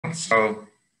So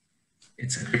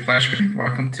it's a great pleasure.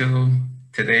 Welcome to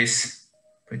today's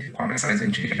Quantum Science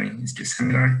Engineering Institute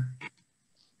seminar.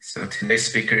 So today's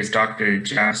speaker is Dr.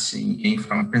 Jia-Xin Yin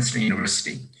from Princeton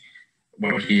University,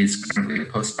 where he is currently a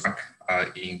postdoc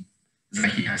in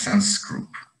Zahi Hassan's group.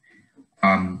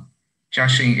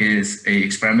 Jia-Xin is an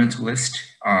experimentalist.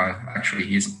 Actually,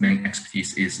 his main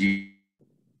expertise is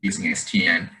using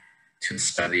STN to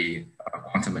study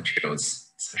quantum materials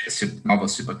such as novel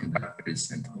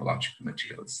superconductors and topological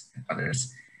materials and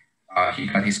others. He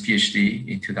got his PhD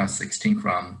in 2016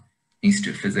 from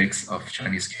Institute of Physics of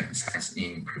Chinese Campus Science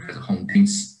in Professor Hong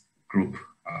Ding's group,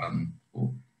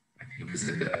 who I think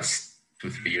visited us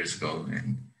 2-3 years ago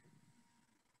and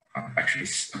actually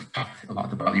talked a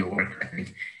lot about your work. I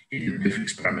think he did a different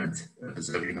experiment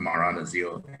observing the Marana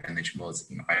zero energy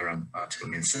modes in iron,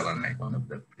 tellurium, selenite, one of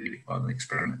the pretty well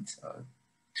experiments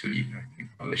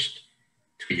published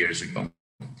 2 years ago.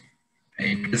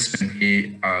 In Princeton,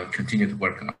 he continued to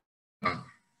work on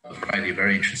a variety of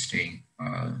very interesting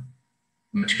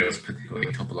materials,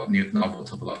 particularly novel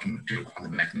topological material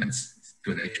quantum mechanics,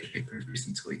 two Nature papers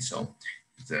recently. So,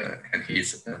 and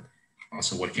he's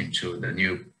also working to the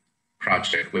new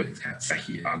project with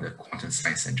Zahi on the Quantum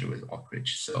Science Center with Oak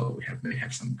Ridge. So we may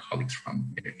have some colleagues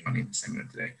from here joining the seminar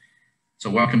today. So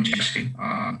welcome, Jia-Xin.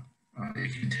 You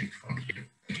can take from here.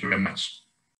 Thank you very much.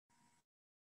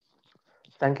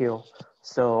 Thank you.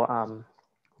 So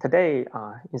today,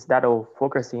 instead of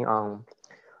focusing on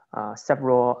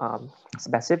several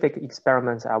specific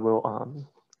experiments, I will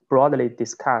broadly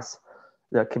discuss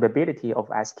the capability of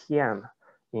STM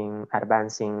in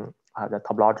advancing the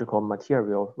topological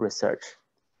material research.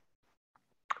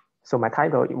 So my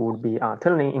title would be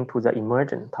Turning into the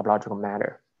Emergent Topological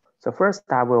Matter. So first,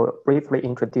 I will briefly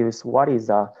introduce what is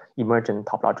emergent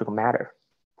topological matter.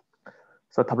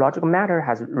 So topological matter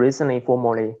has recently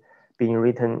formally been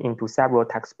written into several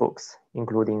textbooks,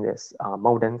 including this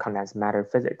modern condensed matter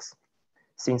physics.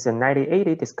 Since the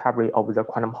 1980 discovery of the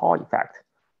quantum Hall effect,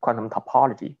 quantum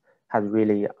topology has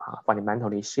really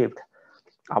fundamentally shaped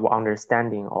our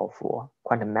understanding of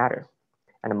quantum matter,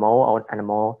 and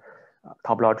more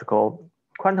topological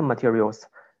quantum materials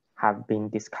have been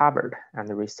discovered and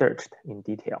researched in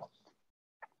detail.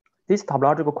 These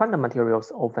topological quantum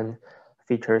materials often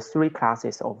feature three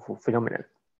classes of phenomena.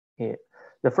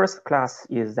 The first class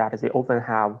is that they often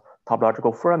have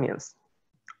topological fermions.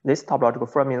 These topological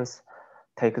fermions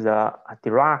take the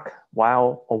Dirac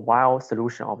while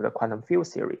solution of the quantum field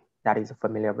theory that is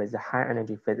familiar with the high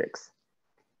energy physics.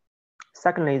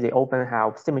 Secondly, they often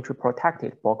have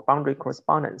symmetry-protected bulk boundary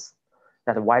correspondence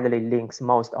that widely links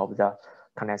most of the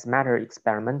condensed matter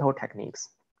experimental techniques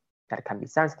that can be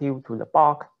sensitive to the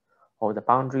bulk or the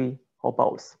boundary or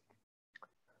both.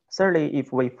 Thirdly,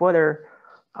 if we further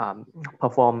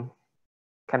perform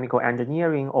chemical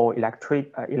engineering or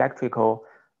electrical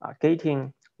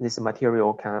gating, this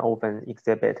material can often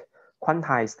exhibit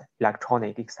quantized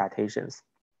electronic excitations,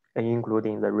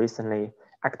 including the recently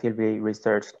actively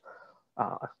researched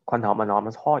quantum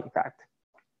anomalous Hall effect.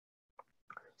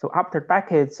 So after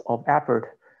decades of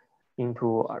effort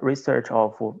into research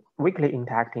of weakly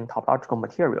interacting topological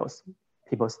materials,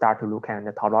 people start to look at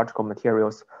the topological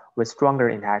materials with stronger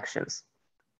interactions.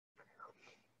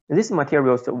 These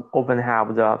materials often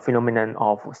have the phenomenon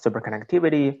of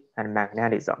superconductivity and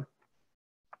magnetism.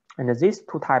 And these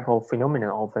two types of phenomena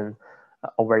often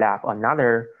overlap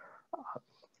another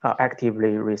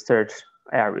actively researched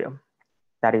area,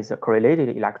 that is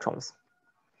correlated electrons,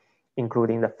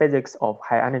 including the physics of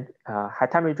high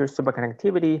temperature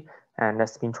superconductivity and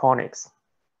spintronics.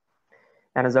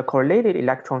 And the correlated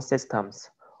electron systems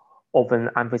often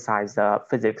emphasize the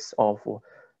physics of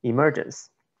emergence.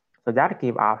 So that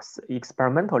gives us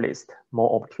experimentalists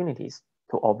more opportunities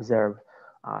to observe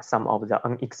some of the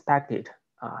unexpected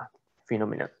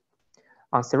phenomena.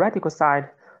 On theoretical side,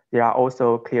 there are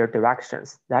also clear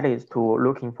directions, that is to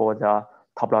looking for the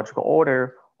topological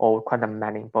order or quantum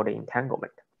many-body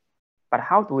entanglement. But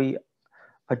how do we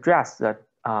address the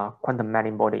quantum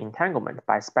many-body entanglement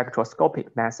by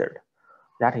spectroscopic method?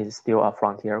 That is still a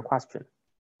frontier question.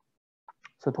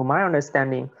 So to my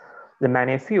understanding, the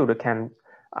magnetic field can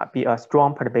be a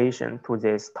strong perturbation to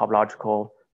these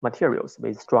topological materials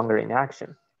with stronger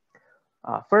interaction.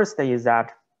 First is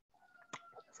that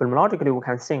phenomenologically, we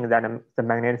can think that the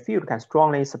magnetic field can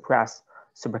strongly suppress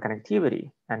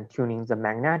superconductivity and tuning the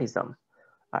magnetism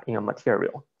in a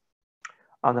material.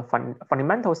 On the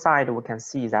fundamental side, we can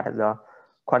see that the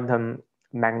quantum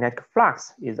magnetic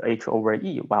flux is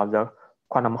h/e, while the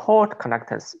quantum Hall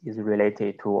conductance is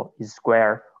related to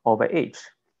E²/h.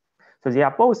 So they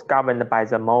are both governed by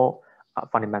the more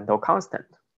fundamental constant.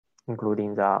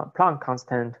 including the Planck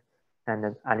constant and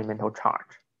the elemental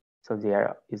charge. So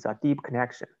there is a deep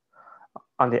connection.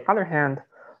 On the other hand,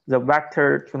 the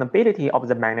vector tunability of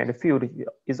the magnetic field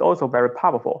is also very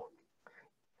powerful,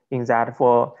 in that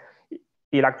for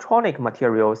electronic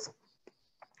materials,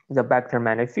 the vector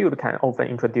magnetic field can often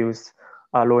introduce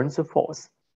a Lorentz force,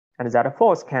 and that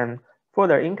force can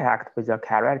further interact with the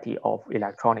chirality of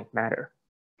electronic matter.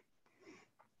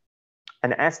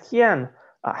 And STM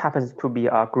happens to be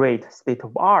a great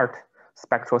state-of-art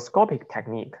spectroscopic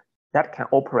technique that can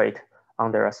operate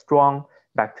under a strong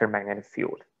vector magnetic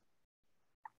field.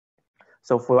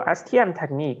 So for STM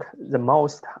technique, the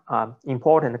most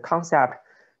important concept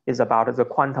is about the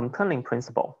quantum tunneling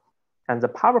principle. And the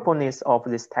powerfulness of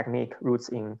this technique roots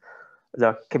in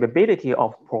the capability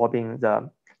of probing the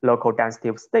local density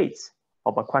of states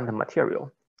of a quantum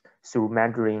material through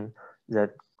measuring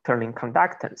the tunneling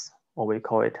conductance, or we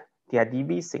call it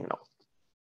DIDV signal.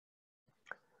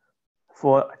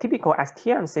 For typical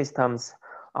STM systems,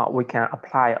 we can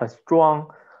apply a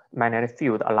strong magnetic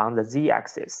field along the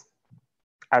z-axis,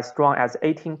 as strong as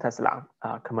 18 Tesla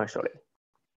commercially.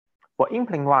 For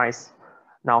in-plane-wise,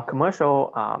 now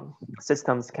commercial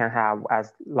systems can have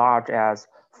as large as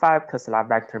 5 Tesla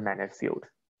vector magnetic field.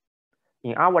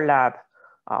 In our lab,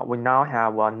 we now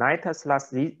have a 9 Tesla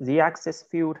z-axis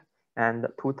field and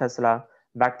 2 Tesla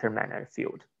vector magnetic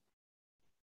field.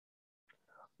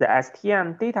 The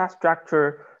STM data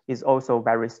structure is also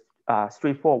very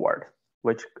straightforward,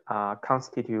 which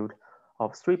constitute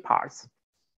of 3 parts.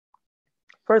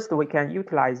 First, we can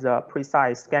utilize the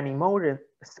precise scanning motion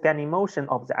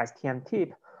of the STM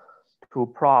tip to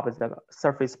probe the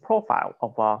surface profile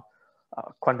of a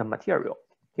quantum material.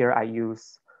 Here I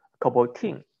use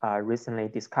cobalt-tin, recently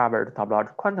discovered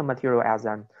topological quantum material, as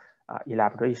an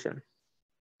elaboration.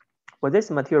 For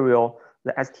this material,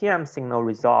 the STM signal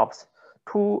resolves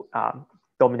 2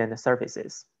 dominant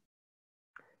surfaces.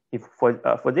 If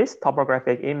for this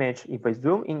topographic image, if we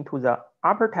zoom into the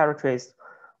upper territories,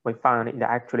 we found it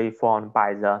actually formed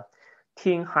by the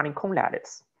tin honeycomb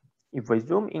lattice. If we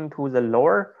zoom into the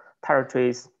lower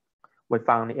territories, we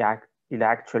found it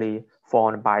actually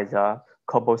formed by the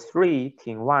cobalt-3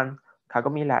 tin-1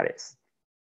 Kagome lattice.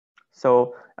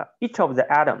 So each of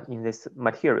the atoms in this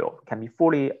material can be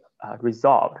fully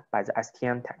resolved by the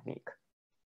STM technique.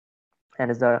 And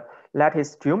the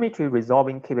lattice geometry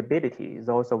resolving capability is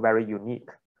also very unique.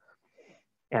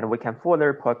 And we can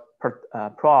further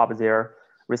probe their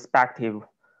respective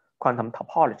quantum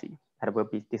topology that will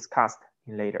be discussed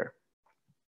later.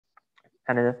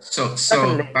 And so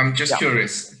I'm just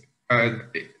curious.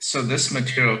 So this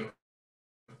material,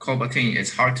 cobalt-tin,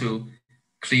 is hard to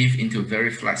cleave into a very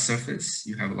flat surface.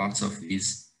 You have lots of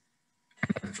these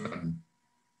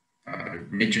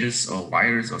ridges or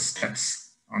wires or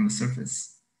steps on the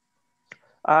surface.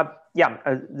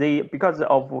 Because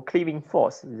of cleaving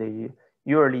force,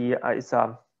 usually it's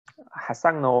a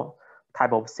hexagonal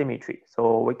type of symmetry.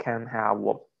 So we can have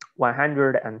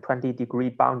 120-degree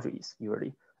boundaries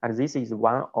usually, and this is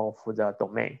one of the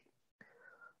domain.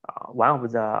 One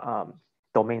of the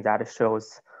domain that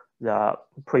shows the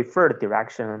preferred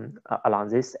direction along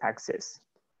this axis.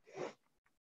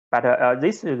 But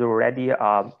this is already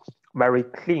a very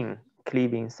clean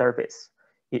cleaving surface.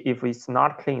 If it's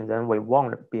not clean, then we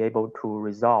won't be able to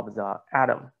resolve the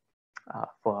atom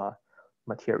for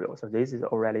material. So this is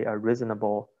already a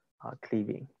reasonable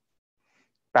cleaving.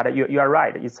 But you are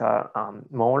right, it's a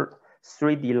more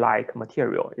 3D-like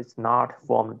material. It's not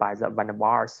formed by the van der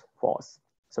Waals force.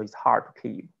 So it's hard to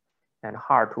cleave and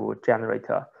hard to generate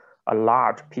a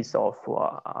large piece of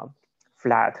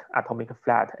atomic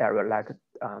flat area like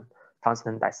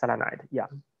tungsten diselenide. Yeah,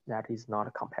 that is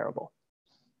not comparable.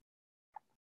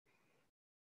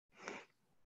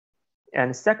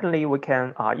 And secondly, we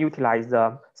can utilize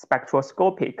the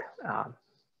spectroscopic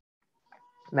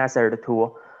method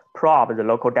to probe the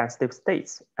local density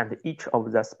states and each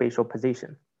of the spatial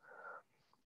position.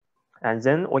 And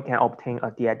then we can obtain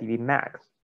a DIDV map.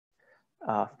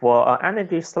 For an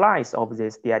energy slice of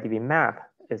this DIDV map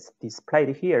is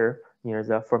displayed here near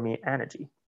the Fermi energy,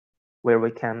 where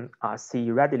we can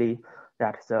see readily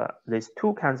that these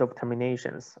 2 kinds of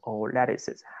terminations or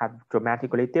lattices have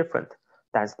dramatically different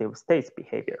density of states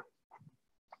behavior.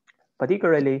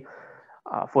 Particularly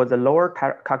for the lower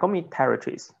Kagome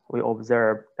territories, we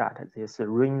observe that these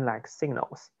ring-like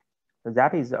signals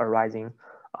that is arising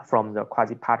from the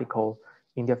quasi-particle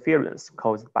interference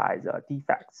caused by the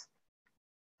defects.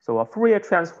 So a Fourier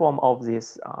transform of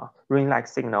these ring-like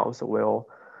signals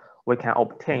we can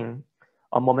obtain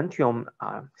a momentum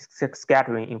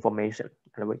scattering information,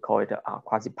 and we call it a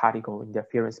quasi-particle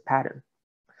interference pattern.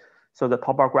 So the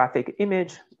topographic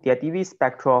image, DIDV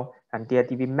spectral, and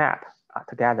DIDV map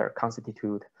together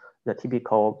constitute the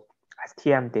typical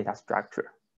STM data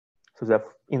structure. So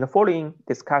in the following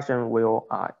discussion,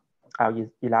 I'll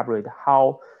elaborate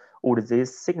how would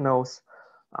these signals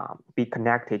be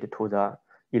connected to the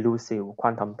elusive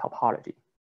quantum topology.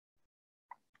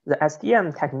 The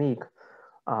STM technique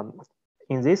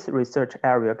in this research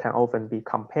area can often be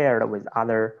compared with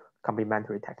other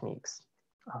complementary techniques,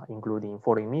 including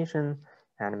photon emission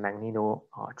and magneto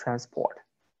transport.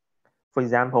 For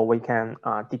example, we can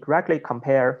directly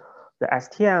compare the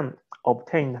STM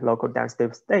obtained local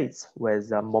density states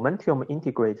with a momentum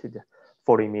integrated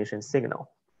photon emission signal.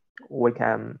 We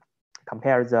can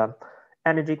compare the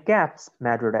energy gaps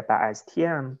measured by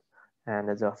STM and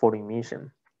the photon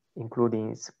emission,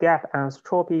 including its gap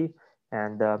anisotropy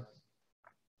and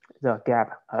the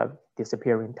gap of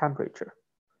disappearing temperature.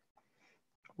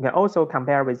 We can also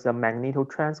compare with the magneto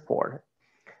transport,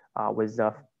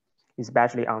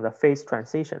 especially on the phase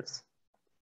transitions.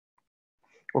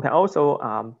 We can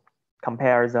also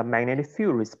compare the magnetic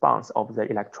field response of the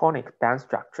electronic band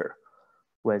structure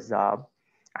with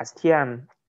STM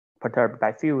perturbed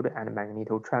by field and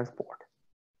magneto transport.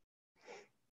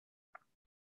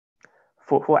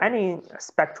 For any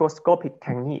spectroscopic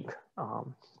technique,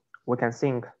 we can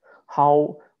think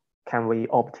how can we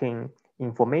obtain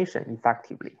information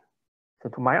effectively. So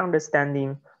to my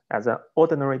understanding, as an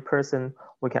ordinary person,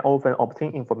 we can often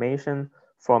obtain information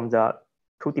from the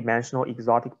two-dimensional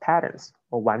exotic patterns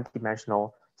or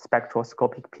one-dimensional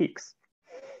spectroscopic peaks.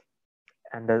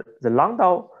 And the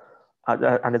Landau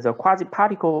and the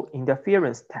quasi-particle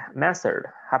interference method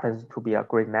happens to be a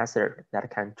great method that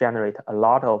can generate a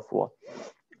lot of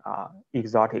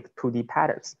exotic 2D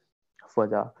patterns for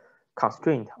the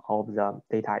constraint of the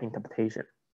data interpretation.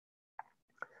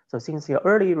 So since the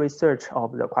early research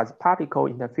of the quasi-particle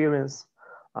interference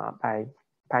by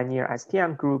pioneer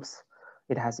STM groups,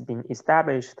 it has been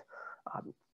established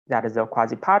that the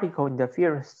quasi-particle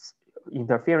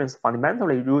interference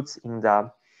fundamentally roots in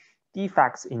the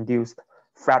defects induced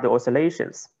Faraday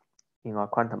oscillations in a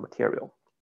quantum material.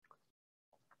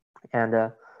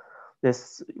 And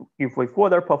if we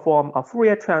further perform a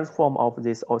Fourier transform of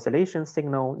this oscillation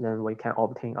signal, then we can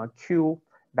obtain a Q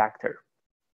vector.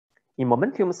 In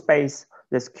momentum space,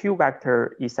 this Q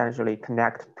vector essentially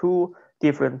connects two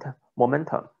different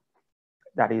momentum.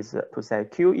 That is to say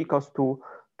Q equals to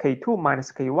K2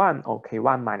 minus K1 or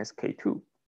K1 minus K2.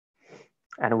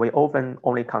 And we often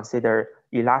only consider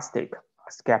elastic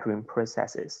scattering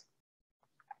processes.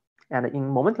 And in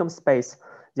momentum space,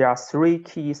 there are three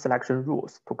key selection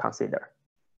rules to consider.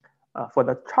 For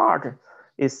the charge,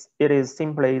 it is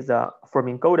simply the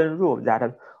Fermi-Golden rule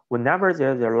that whenever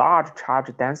there is a large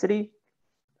charge density,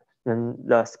 then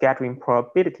the scattering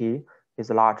probability is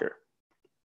larger.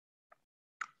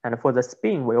 And for the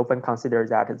spin, we often consider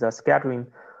that the scattering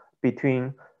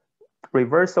between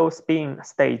reversal spin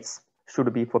states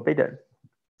should be forbidden,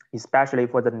 especially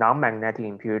for the non-magnetic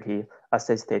impurity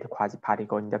assisted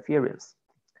quasi-particle interference.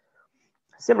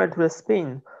 Similar to the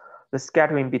spin, the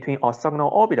scattering between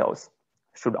orthogonal orbitals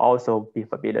should also be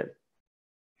forbidden.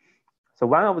 So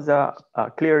one of the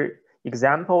clear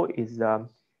example is the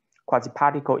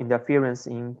quasi-particle interference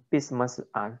in bismuth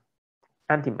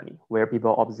antimony, where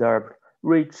people observed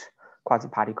rich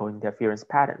quasi-particle interference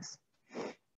patterns.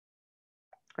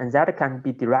 And that can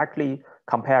be directly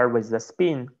compared with the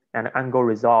spin and angle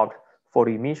resolved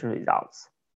photon emission results.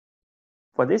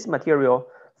 For this material,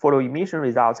 photon emission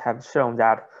results have shown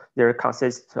that there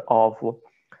consists of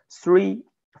 3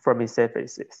 Fermi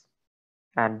surfaces,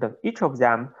 and each of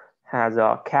them has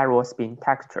a chiral spin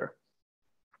texture.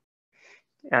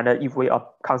 And if we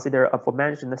consider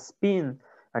aforementioned spin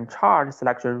and charge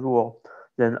selection rule,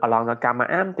 then along the gamma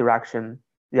m direction,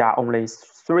 there are only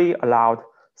three allowed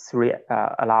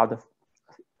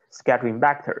scattering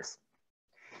vectors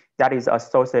that is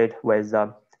associated with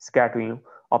scattering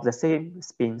of the same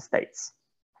spin states.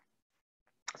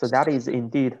 So that is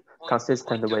indeed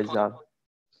consistent with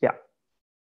yeah.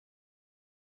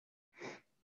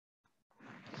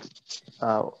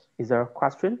 Is there a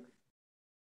question?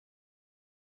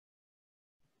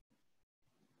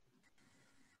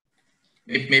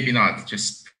 Maybe not,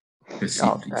 just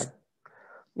proceed, please.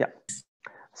 Yeah.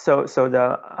 So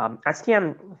the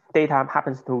STM data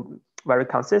happens to very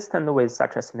consistent with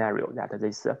such a scenario that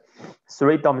these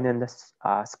 3 dominant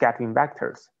scattering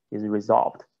vectors is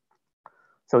resolved.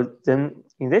 So then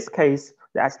in this case,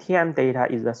 the STM data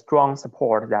is a strong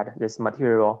support that this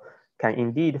material can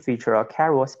indeed feature a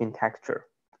chiral spin texture,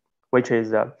 which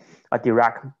is a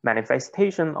direct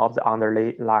manifestation of the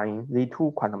underlying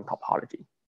Z2 quantum topology.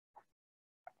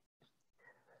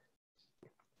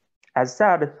 As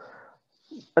said,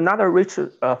 another rich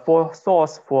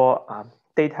source for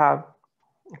data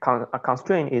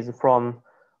constraint is from,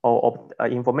 or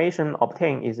information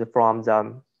obtained is from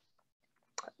the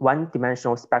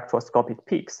one-dimensional spectroscopic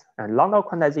peaks. And Landau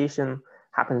quantization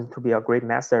happens to be a great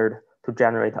method to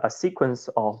generate a sequence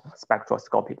of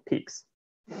spectroscopic peaks.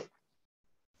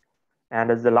 And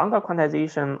the Landau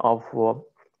quantization of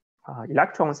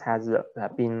electrons has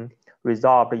been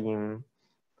resolved in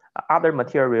other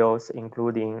materials,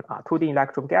 including 2D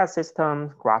electron gas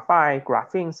systems, graphite,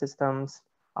 graphene systems,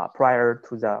 prior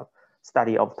to the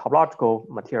study of topological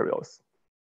materials.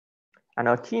 And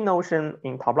a key notion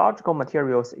in topological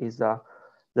materials is the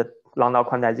Landau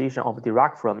quantization of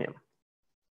Dirac fermion.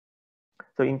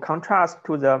 So in contrast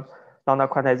to the Landau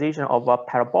quantization of a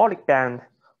parabolic band,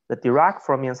 the Dirac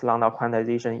fermion's Landau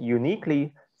quantization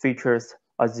uniquely features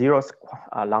a zeroth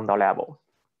Landau level.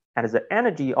 And the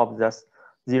energy of the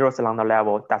zeroth Landau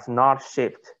level does not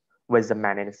shift with the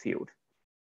magnetic field.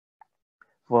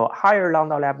 For higher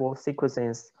Landau level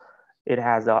sequences, it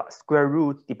has a square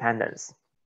root dependence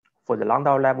for the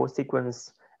Landau level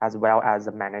sequence as well as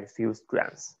the magnetic field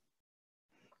strength.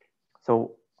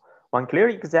 So one clear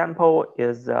example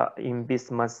is in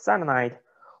bismuth cyanide,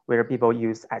 where people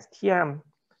use STM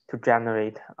to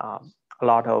generate a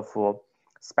lot of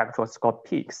spectroscopic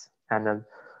peaks and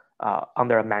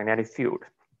under a magnetic field.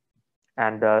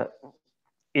 And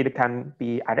it can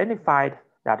be identified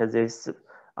that this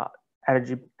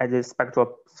energy as a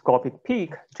spectroscopic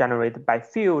peak generated by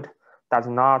field does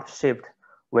not shift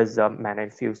with the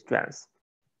magnetic field strength.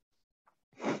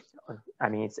 I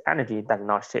mean, its energy does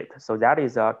not shift. So that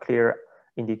is a clear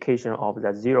indication of the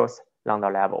zeroth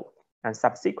Landau level. And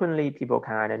subsequently, people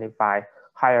can identify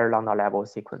higher Landau level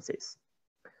sequences.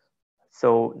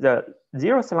 So the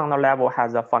zeroth Landau level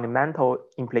has a fundamental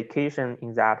implication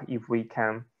in that if we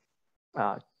can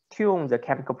tune the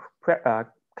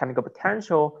chemical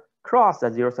potential across the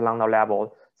zeroth Landau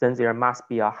level, then there must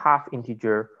be a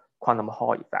half-integer quantum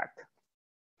Hall effect.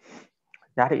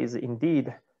 That is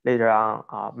indeed later on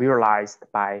realized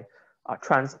by a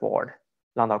transport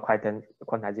Landau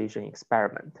quantization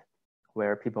experiment,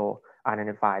 where people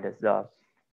identified the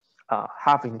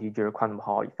half-integer quantum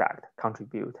Hall effect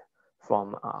contribute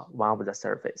from one of the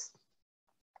surface.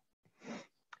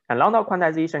 And Landau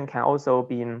quantization can also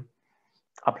be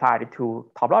applied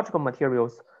to topological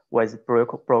materials with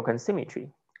broken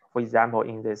symmetry. For example,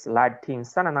 in this lead tin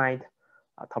selenide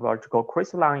topological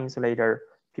crystalline insulator,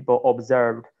 people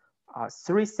observed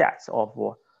 3 sets of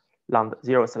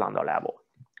zeroth Landau level.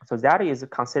 So that is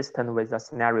consistent with the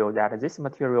scenario that this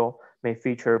material may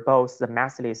feature both the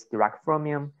massless Dirac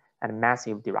fermion and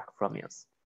massive Dirac fermions.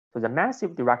 So the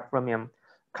massive Dirac fermion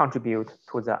contribute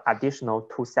to the additional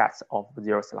 2 sets of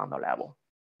zeroth Landau level.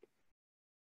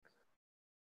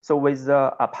 So with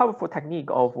a powerful technique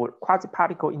of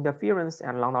quasi-particle interference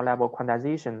and Landau level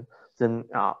quantization, then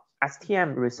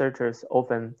STM researchers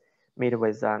often meet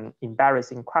with an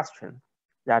embarrassing question.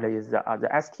 That is, the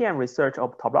STM research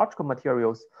of topological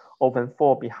materials often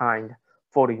fall behind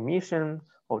photo emission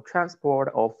or transport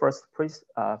or first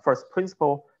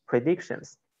principle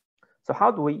predictions. So how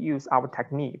do we use our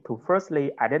technique to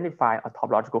firstly identify a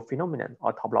topological phenomenon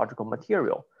or topological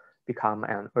material become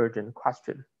an urgent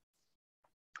question.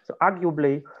 So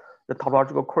arguably, the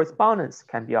topological correspondence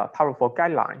can be a powerful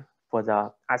guideline for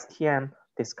the STM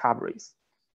discoveries.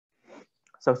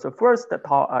 So first,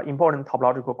 the important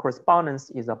topological correspondence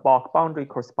is a bulk boundary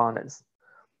correspondence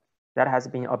that has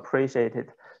been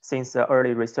appreciated since the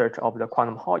early research of the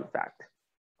quantum Hall effect.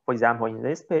 For example, in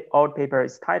this old paper,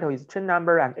 its title is Chain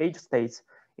Number and Age States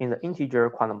in the Integer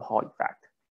Quantum Hall Effect.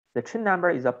 The chain number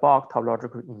is a bulk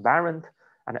topological invariant,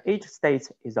 and the age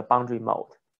states is a boundary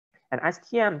mode. And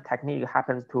STM technique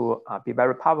happens to be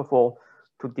very powerful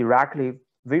to directly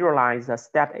visualize the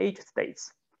step age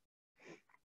states.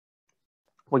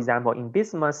 For example, in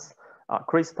bismuth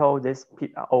crystal,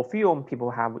 or film,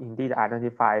 people have indeed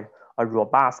identified a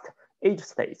robust age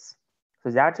states.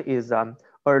 So that is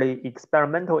early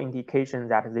experimental indication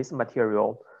that this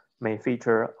material may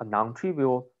feature a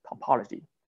non-trivial topology.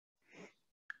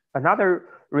 Another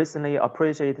recently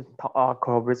appreciated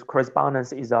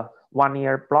correspondence is a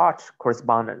one-year Bloch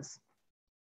correspondence.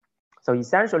 So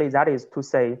essentially, that is to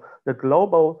say the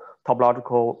global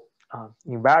topological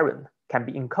invariant can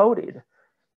be encoded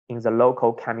in the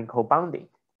local chemical bonding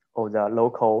or the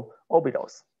local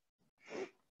orbitals.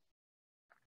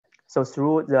 So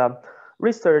through the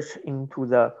research into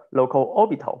the local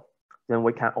orbital, then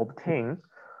we can obtain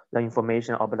the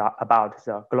information about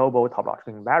the global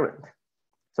topological invariant.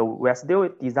 So we're still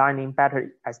designing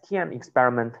better STM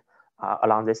experiment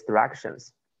along these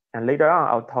directions. And later on,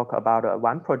 I'll talk about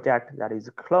one project that is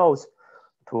close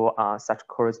to such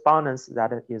correspondence,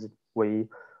 that is we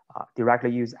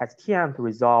directly use STM to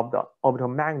resolve the orbital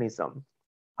magnetism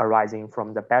arising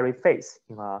from the Barry phase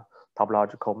in a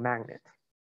topological magnet.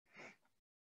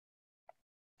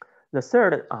 The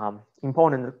third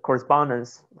important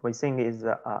correspondence we think is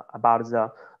about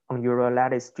the unusual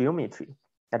lattice geometry.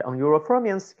 That unusual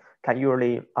fermions can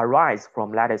usually arise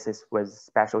from lattices with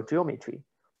special geometry,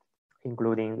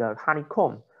 including the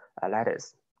honeycomb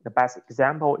lattice. The best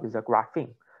example is the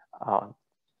graphene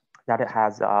that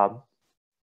has a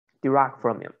Dirac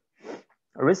fermion.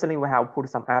 Recently, we have put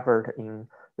some effort in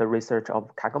the research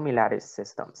of Kagome lattice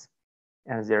systems.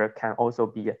 And there can also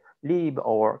be Lieb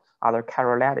or other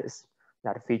chiral lattice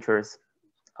that features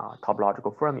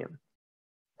topological fermion.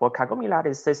 For Kagome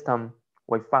lattice system,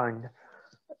 we find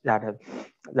that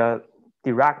the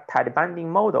Dirac tight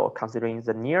binding model, considering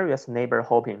the nearest neighbor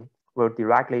hopping, will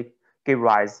directly give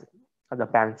rise to the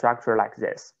band structure like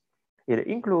this. It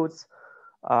includes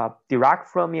Dirac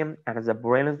fermion and the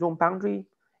Brillouin zone boundary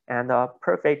and a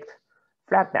perfect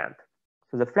flat band.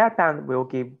 So the flat band will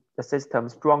give the system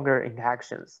stronger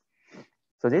interactions.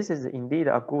 So this is indeed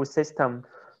a good system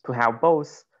to have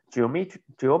both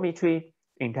geometry,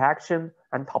 interaction,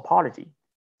 and topology,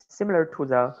 similar to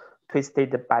the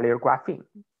twisted bilayer graphene.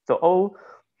 So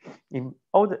in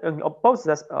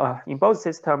both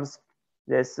systems,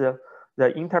 there's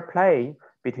the interplay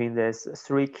between these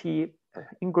three key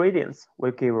ingredients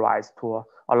will give rise to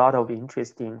a lot of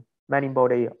interesting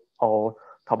many-body or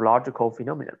topological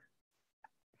phenomena.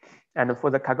 And for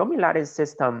the Kagome lattice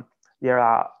system, there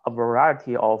are a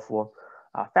variety of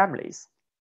families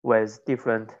with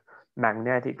different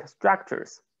magnetic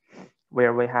structures,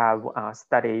 where we have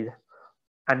studied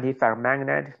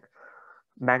antiferromagnetic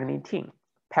magnetin,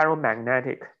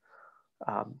 paramagnetic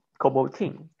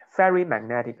cobaltine,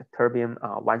 ferrimagnetic terbium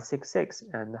 166,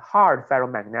 and hard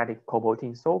ferromagnetic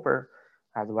cobaltine sulfur,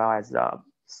 as well as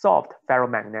soft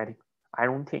ferromagnetic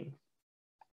iron tin.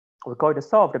 We call it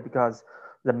soft because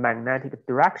the magnetic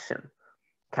direction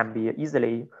can be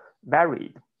easily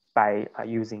varied by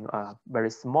using a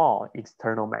very small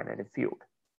external magnetic field.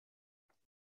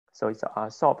 So it's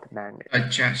a soft magnet.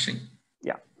 Jia-Xin.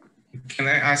 Yeah. Can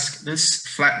I ask, this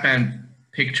flat band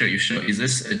picture you show, is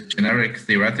this a generic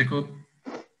theoretical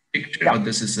picture, or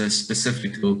this is a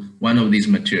specific to one of these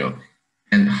materials?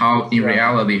 And how, in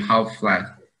reality, how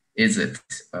flat is it,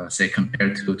 say,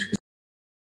 compared to?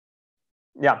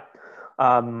 Yeah.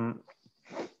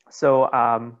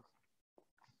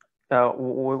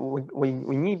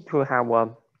 We need to have a,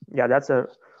 that's a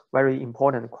very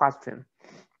important question.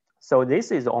 So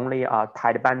this is only a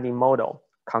tight banding model,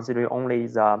 considering only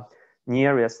the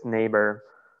nearest neighbor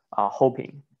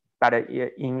hopping. But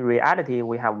in reality,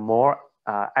 we have more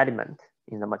element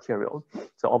in the material.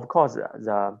 So of course,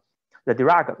 the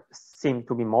Dirac seems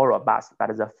to be more robust,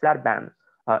 but the flat band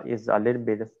is a little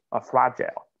bit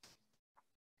fragile.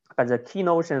 But the key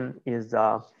notion is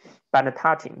band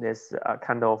touching, this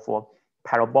kind of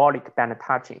parabolic band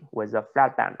touching with the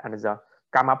flat band and the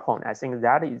gamma point. I think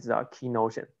that is a key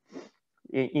notion.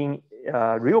 In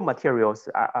real materials,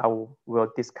 I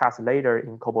will discuss later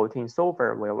in cobaltine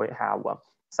sulfur, where we have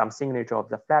some signature of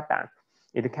the flat band.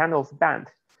 It kind of bent,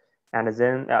 and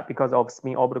then because of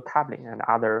spin orbital coupling and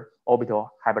other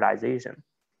orbital hybridization.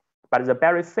 But the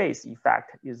Barry phase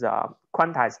effect is a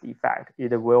quantized effect.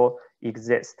 It will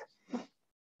exist.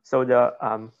 So the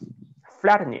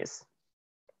flatness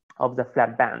of the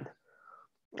flat band,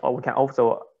 or we can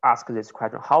also ask this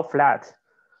question, how flat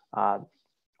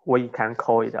we can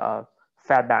call it a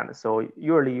flat band. So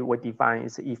usually we define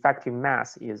its effective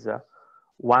mass is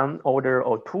one order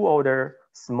or two order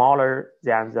smaller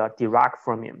than the Dirac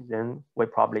fermion. Then we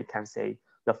probably can say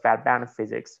the flat band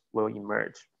physics will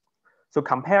emerge. So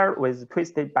compared with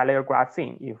twisted bilayer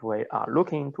graphene, if we are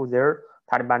looking to their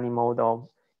tight banding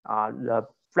model, the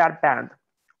flat band,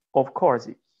 of course,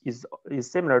 is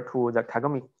similar to the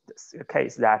Kagome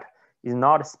case, that is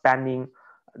not spanning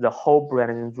the whole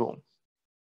Brillouin zone.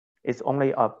 It's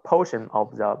only a portion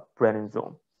of the Brillouin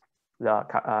zone, the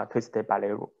twisted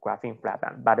bilayer graphene flat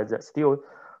band, but still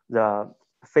the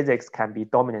physics can be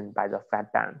dominated by the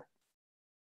flat band.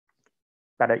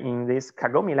 But in this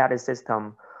Kagome lattice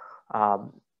system,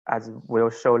 as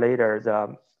we'll show later,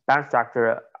 the band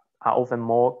structure are often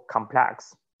more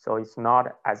complex. So it's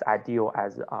not as ideal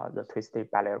as the twisted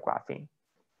bilayer graphene.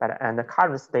 But at the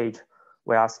current stage,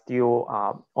 we are still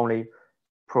only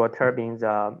perturbing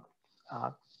the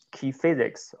key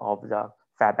physics of the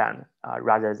flat band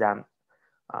rather than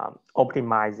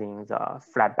optimizing the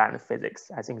flat band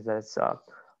physics. I think that's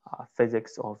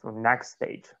physics of the next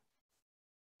stage.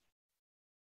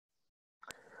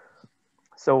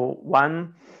 So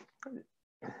one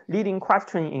leading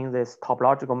question in this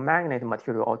topological magnet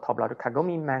material or topological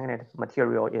Kagome magnet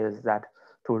material is that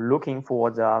to looking for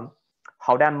the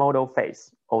Howden model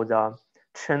phase or the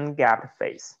Chen gap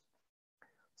phase.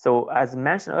 So as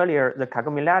mentioned earlier, the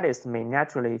Kagome lattice may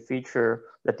naturally feature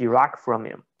the Dirac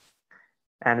fermion.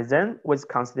 And then with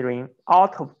considering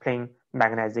out of plane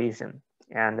magnetization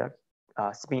and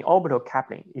spin orbital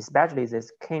coupling, especially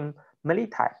this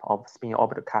Kim-Milley type of spin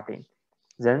orbital coupling,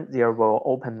 then there will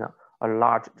open a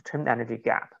large Chen energy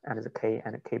gap at the K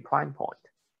and K prime point.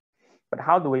 But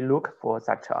how do we look for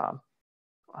such a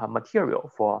material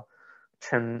for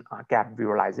Chen gap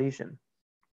visualization?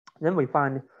 Then we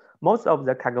find most of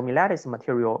the Kagome lattice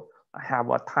material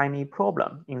have a tiny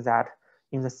problem in that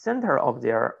in the center of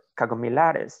their Kagome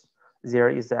lattice, there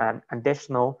is an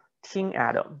additional tin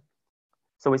atom.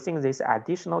 So we think this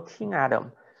additional tin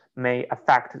atom may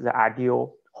affect the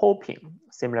ideal hoping,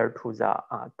 similar to the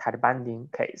tight binding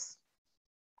case.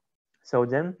 So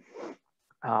then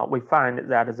we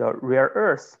find that the rare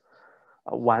earth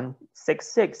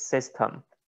 166 system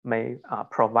may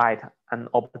provide an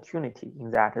opportunity in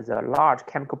that the large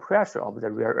chemical pressure of the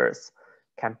rare earth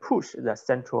can push the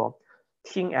central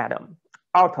tin atom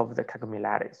out of the Kagome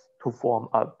lattice to form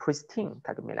a pristine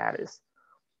Kagome lattice.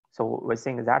 So we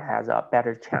think that has a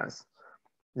better chance.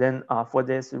 Then for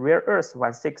this rare earth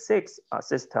 166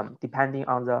 system, depending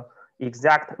on the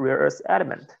exact rare earth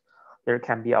element, there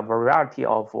can be a variety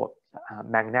of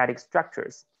magnetic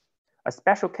structures. A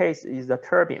special case is the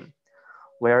turbine,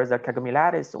 where the Kagome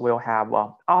lattice will have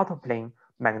out-of-plane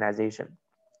magnetization.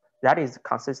 That is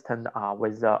consistent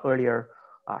with the earlier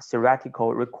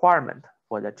theoretical requirement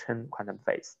for the Chen quantum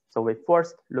phase. So we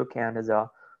first look at the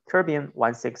turbine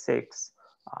 166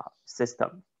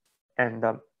 system. And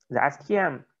the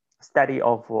STM study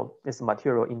of this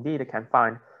material indeed can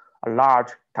find a large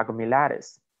Kagome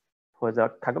lattice. For the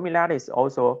Kagome lattice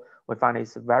also, we find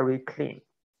it's very clean.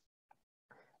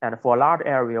 And for a large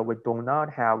area, we do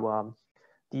not have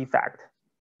defect.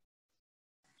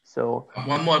 So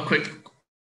one more quick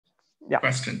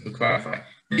question to clarify.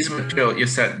 This material, you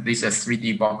said these are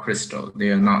 3D ball crystal. They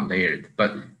are not layered,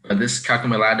 but this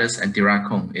Kagome lattice and Dirac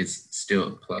cone is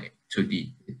still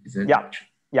 2D. Is it?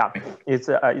 Yeah.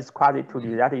 It's quasi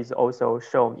 2D. That is also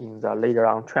shown in the later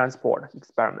on transport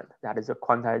experiment. That is a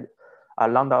quantum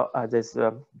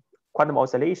quantum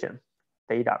oscillation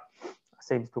data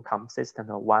seems to consistent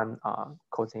of one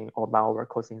cosine or 1 over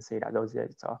cosine theta. Those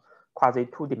is a quasi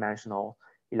two-dimensional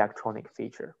electronic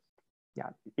feature. Yeah,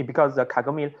 because the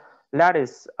Kagome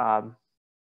lattice,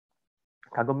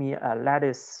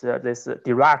 this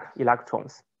Dirac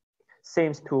electrons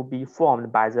seems to be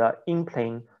formed by the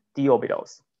in-plane d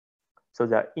orbitals. So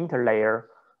the interlayer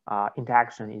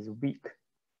interaction is weak.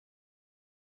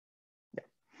 Yeah.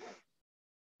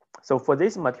 So for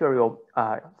this material,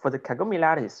 for the Kagome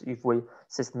lattice, if we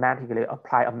systematically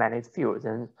apply a magnetic field,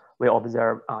 then we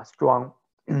observe strong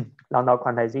Landau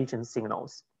quantization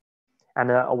signals. And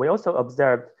we also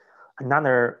observed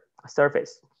another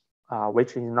surface,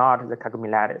 which is not the Kagome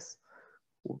lattice.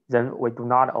 Then we do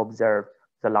not observe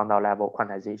the Landau level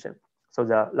quantization. So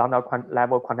the Landau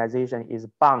level quantization is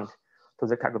bound to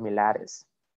the Kagome lattice.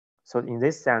 So in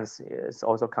this sense, it's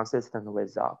also consistent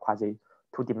with quasi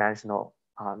two-dimensional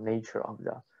nature of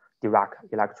the Dirac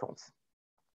electrons.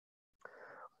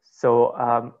 So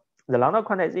the Landau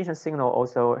quantization signal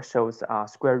also shows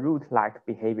square root-like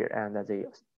behavior, and they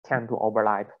tend to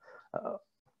overlap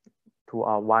to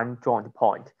one joint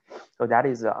point. So that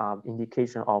is an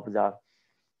indication of the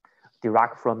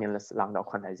Dirac fermion-less Landau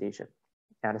quantization.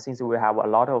 And since we have a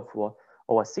lot of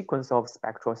or a sequence of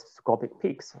spectroscopic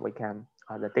peaks, we can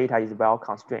the data is well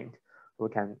constrained. We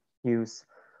can use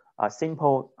a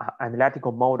simple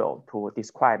analytical model to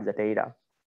describe the data,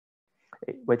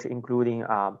 which including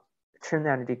Chen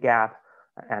energy gap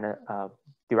and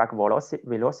Dirac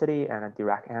velocity and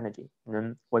Dirac energy. And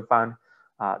then we found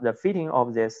the fitting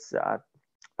of this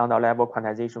Landau level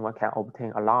quantization, we can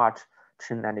obtain a large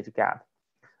Chen energy gap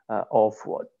of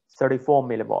 34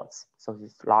 millivolts. So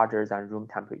it's larger than room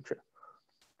temperature.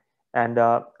 And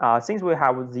since we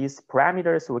have these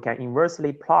parameters, we can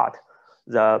inversely plot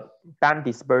the band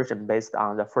dispersion based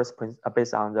on the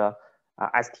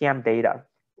STM data.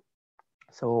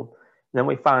 So then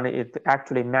we found it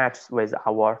actually matches with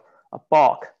our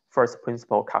bulk first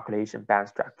principle calculation band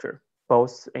structure.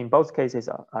 In both cases,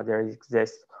 there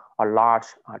exists a large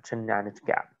Chen energy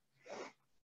gap.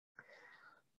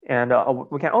 And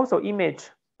we can also image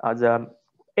the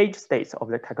age states of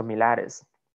the Kagome lattice.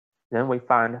 Then we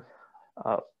find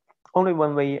only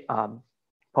when we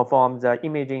perform the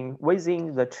imaging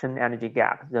within the Chen energy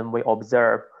gap, then we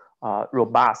observe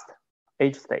robust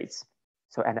age states.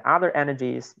 So and other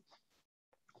energies,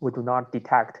 we do not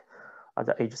detect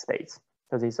the age states.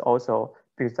 So this also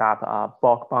builds up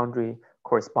bulk boundary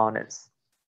correspondence.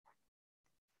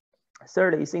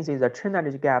 Thirdly, since it's a chain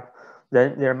energy gap,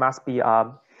 then there must be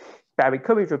a Barry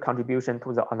curvature contribution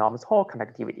to the anomalous Hall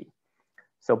conductivity.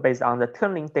 So based on the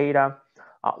tunneling data,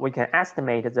 we can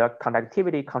estimate the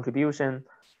conductivity contribution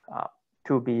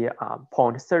to be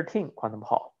 0.13 quantum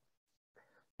Hall.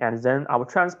 And then our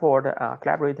transport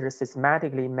collaborators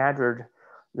systematically measured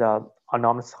the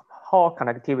anomalous Hall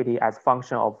conductivity as a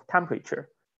function of temperature.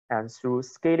 And through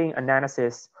scaling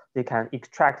analysis, they can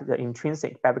extract the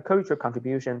intrinsic Barry curvature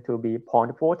contribution to be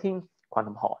 0.14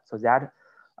 quantum Hall. So that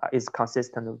is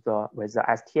consistent with the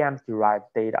STM's derived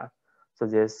data. So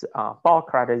this bulk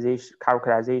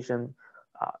characterization,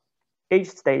 age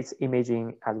states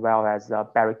imaging, as well as the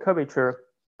Barry curvature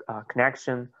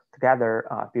connection together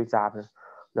builds up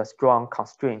the strong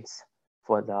constraints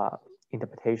for the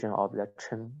interpretation of the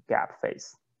chain gap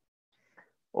phase.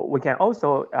 We can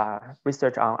also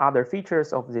research on other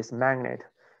features of this magnet,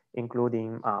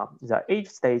 including the age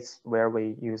states, where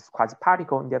we use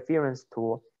quasi-particle interference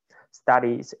to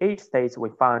study its age states. We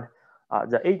found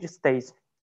the age states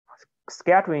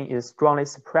scattering is strongly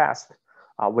suppressed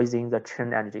within the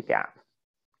chain energy gap.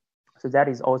 So that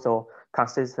is also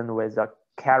consistent with the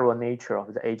chiral nature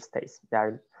of the age states,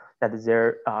 that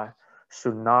there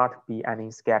should not be any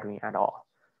scattering at all.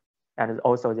 And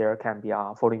also there can be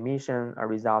photo emission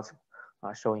results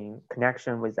showing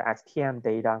connection with the STM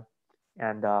data.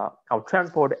 And our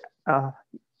transport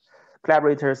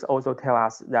collaborators also tell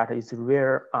us that it's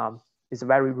rare, it's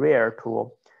very rare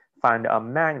to find a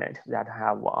magnet that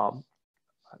have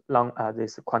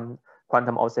this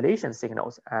quantum oscillation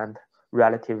signals and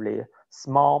relatively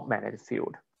small magnetic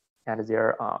field. And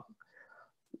their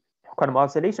quantum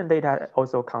oscillation data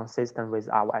also consistent with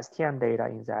our STM data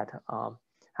in that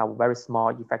have very small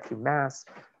effective mass,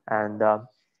 and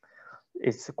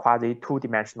it's quasi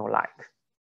two-dimensional like.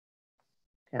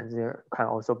 And there can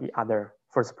also be other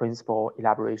first principle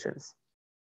elaborations.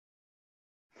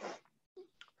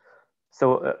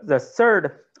 So the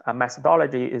third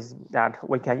methodology is that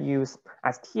we can use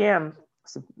STM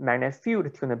magnetic field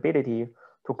tunability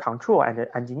to control and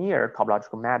engineer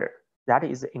topological matter. That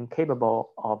is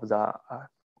incapable of the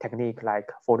technique like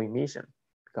photo emission,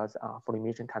 because photo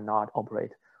emission cannot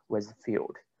operate with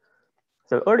field.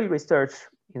 So early research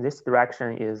in this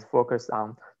direction is focused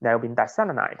on niobium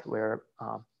diselenide, where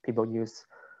people use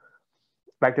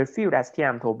vector field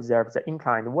STM to observe the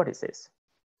inclined vortices.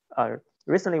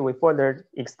 Recently, we further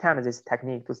extended this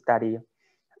technique to study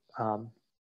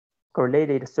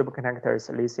correlated superconductors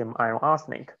lithium iron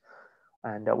arsenic.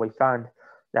 And we found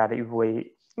that if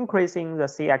we increasing the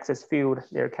C-axis field,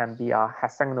 there can be a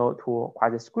hexagonal to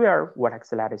quasi-square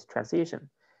vortex lattice transition.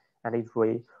 And if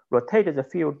we rotate the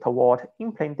field toward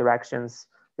in-plane directions,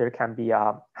 there can be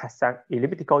a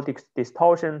elliptical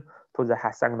distortion to the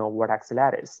hexagonal vortex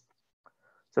lattice.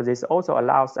 So this also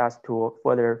allows us to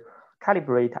further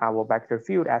calibrate our vector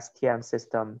field STM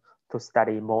system to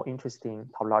study more interesting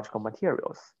topological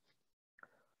materials.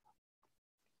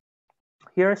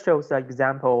 Here shows the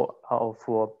example of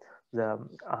the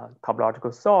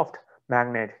topological soft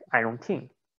magnet iron tin.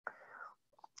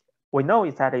 We know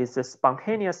is that its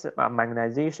spontaneous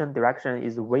magnetization direction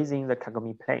is within the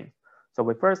Kagome plane. So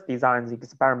we first designed the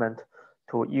experiment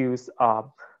to use a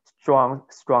strong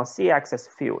C-axis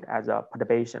field as a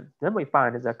perturbation. Then we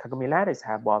find the Kagome lattice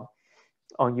have an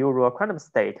unusual quantum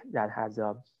state that has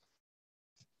a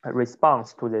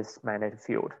response to this magnetic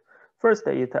field. First,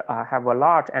 it have a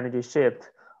large energy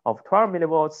shift of 12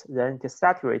 millivolts, then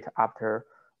desaturate after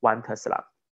 1 Tesla.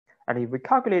 And if we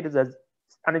calculate the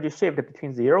energy shift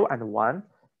between 0 and 1,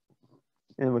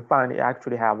 then we find it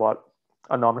actually have an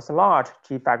enormous large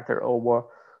G factor over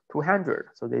 200.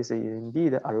 So this is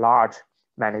indeed a large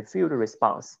magnetic field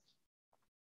response.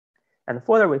 And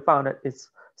further, we found that its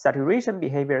saturation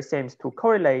behavior seems to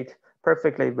correlate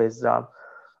perfectly with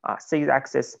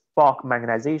C-axis bulk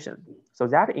magnetization. So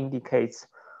that indicates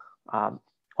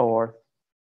or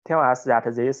tell us that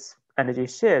this energy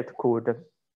shift could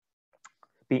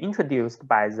be introduced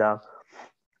by the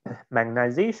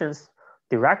magnetization's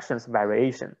directions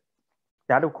variation.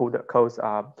 That could cause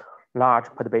a large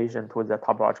perturbation to the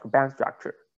topological band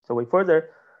structure. So we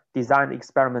further designed the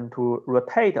experiment to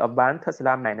rotate a 1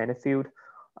 Tesla magnetic field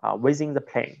within the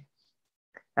plane.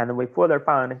 And we further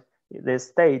found this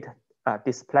state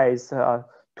displays a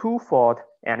two-fold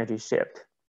energy shift.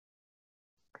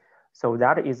 So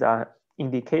that is an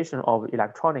indication of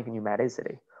electronic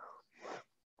pneumaticity,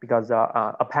 because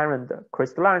apparent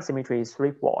crystalline symmetry is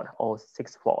 3-fold or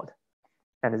 6-fold.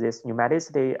 And this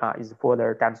pneumaticity is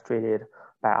further demonstrated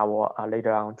by our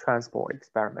later on transport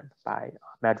experiment by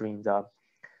measuring the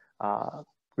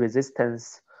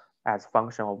resistance as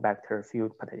function of vector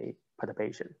field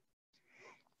perturbation.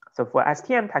 So for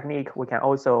STM technique, we can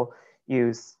also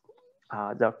use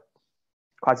the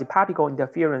quasi-particle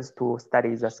interference to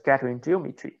study the scattering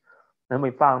geometry. Then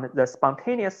we found the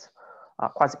spontaneous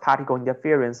quasi-particle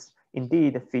interference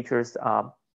indeed features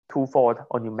twofold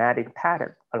or pneumatic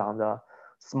pattern along the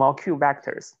small q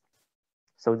vectors.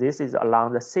 So this is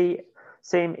along the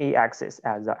same a-axis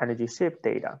as the energy shift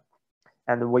data.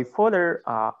 And we further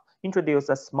introduce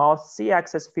a small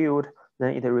c-axis field,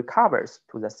 then it recovers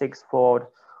to the 6-fold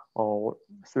or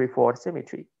 3-fold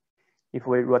symmetry. If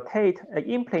we rotate an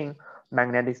in-plane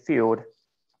magnetic field,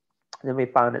 then we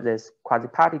found that this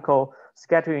quasi-particle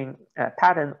scattering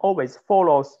pattern always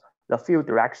follows the field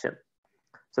direction.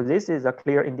 So this is a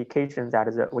clear indication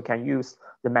that we can use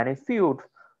the magnetic field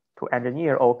to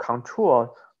engineer or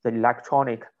control the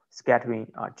electronic scattering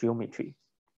geometry.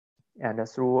 And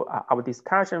through our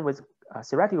discussion with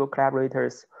theoretical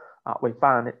collaborators, we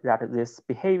found that this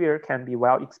behavior can be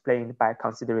well explained by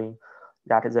considering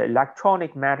that the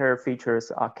electronic matter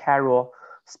features a chiral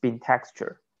spin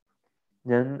texture.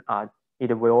 Then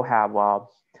it will have a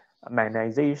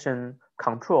magnetization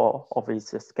control of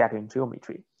its scattering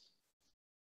geometry.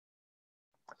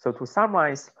 So to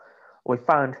summarize, we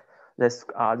found this,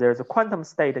 there's a quantum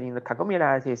state in the Kagome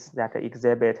lattice that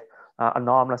exhibit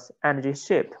anomalous energy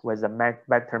shift with the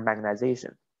vector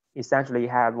magnetization. Essentially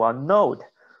have a node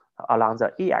along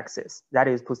the e-axis. That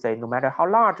is to say, no matter how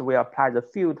large we apply the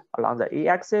field along the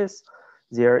e-axis,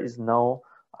 there is no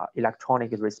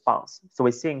electronic response. So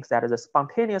we think that the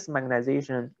spontaneous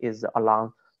magnetization is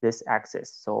along this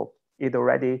axis. So it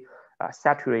already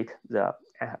saturates the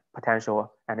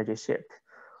potential energy shift.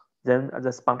 Then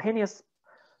the spontaneous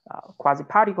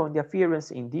quasi-particle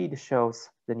interference indeed shows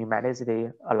the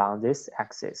pneumaticity along this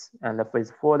axis. And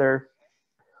with further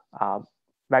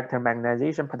vector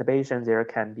magnetization perturbation, there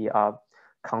can be a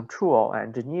control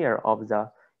engineer of the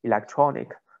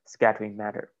electronic scattering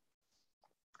matter.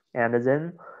 And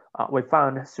then we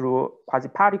found through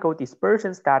quasi-particle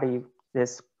dispersion study,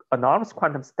 this anomalous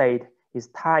quantum state is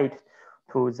tied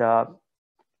to the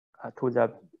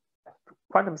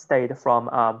quantum state from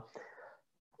a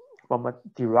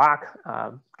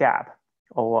Dirac gap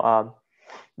or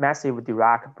massive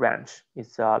Dirac branch.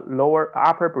 It's a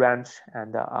upper branch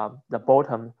and the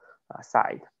bottom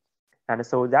side. And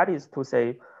so that is to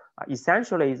say,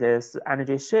 essentially this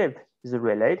energy shift is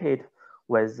related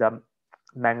with the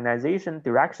magnetization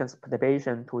directions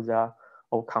perturbation to the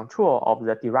control of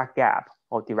the Dirac gap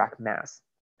or Dirac mass.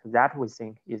 That we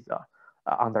think is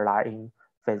underlying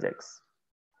physics.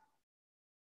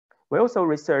 We also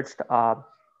researched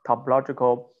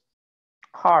topological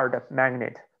hard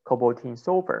magnet cobaltine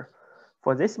sulfur.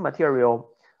 For this material,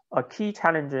 a key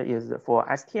challenge is for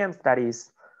STM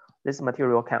studies, this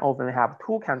material can often have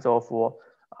two kinds of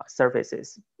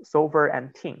surfaces, sulfur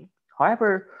and tin.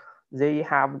 However, they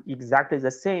have exactly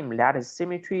the same lattice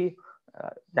symmetry,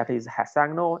 that is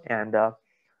hexagonal and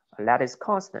lattice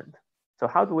constant. So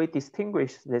how do we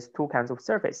distinguish these two kinds of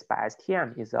surface by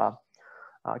STM is a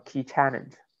key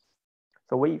challenge.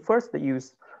 So we first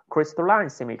use crystalline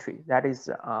symmetry. That is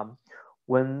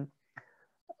when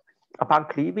upon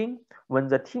cleaving, when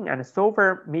the tin and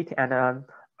sulfur meet at an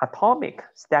atomic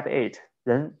step edge,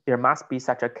 then there must be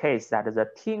such a case that the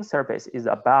tin surface is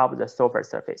above the sulfur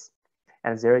surface,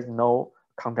 and there is no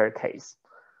counter case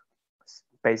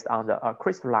based on the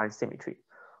crystalline symmetry.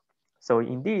 So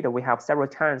indeed, we have several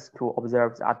chances to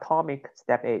observe the atomic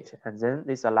step edge, and then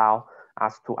this allows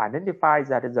us to identify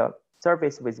that the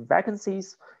surface with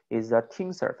vacancies is the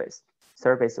tin surface.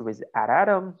 Surface with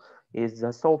atom is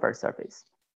the sulfur surface.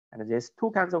 And these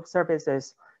two kinds of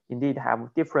surfaces indeed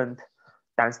have different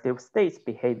density states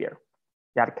behavior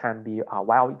that can be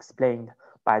well explained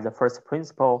by the first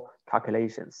principle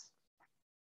calculations.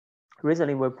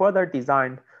 Recently, we further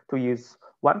designed to use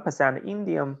 1%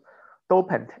 indium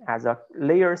dopant as a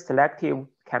layer selective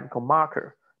chemical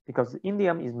marker because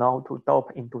indium is known to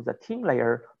dope into the tin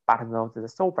layer, but not the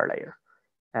sulfur layer.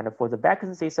 And for the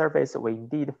vacancy surface, we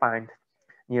indeed find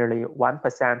nearly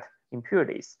 1%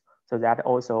 impurities. So that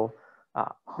also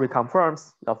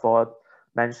reconfirms the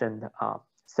aforementioned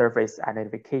surface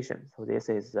identification. So this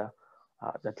is the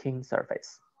tin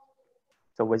surface.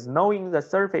 So with knowing the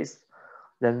surface,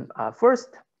 then first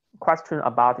question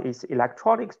about its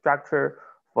electronic structure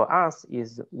for us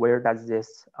is where does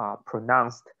this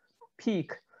pronounced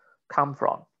peak come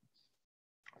from?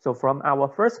 So from our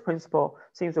first principle,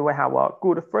 since we have a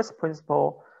good first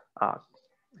principle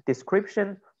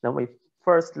description, then we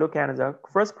first look at the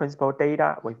first principle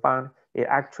data, we found it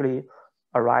actually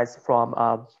arises from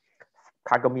a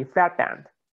Kagome flat band.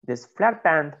 This flat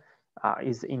band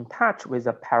is in touch with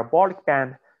a parabolic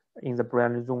band in the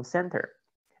brain zone center.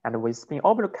 And with spin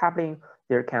orbital coupling,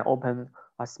 there can open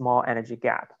a small energy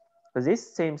gap. So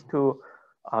this seems to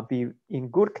be in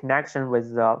good connection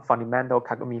with the fundamental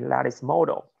Kagome lattice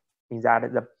model, in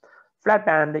that the flat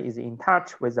band is in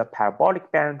touch with the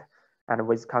parabolic band, and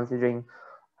with considering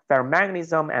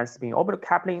ferromagnetism and spin orbital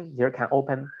coupling, there can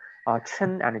open a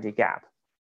Chen energy gap.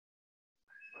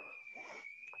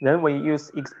 Then we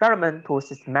use experiment to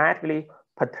systematically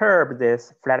perturb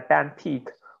this flat band peak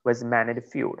with magnetic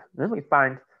field. Then we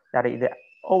find that it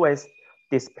always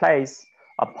displays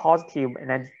a positive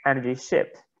energy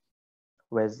shift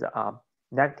with a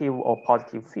negative or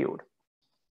positive field.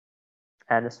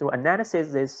 And through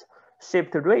analysis, this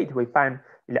shift rate, we find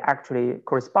it actually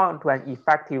corresponds to an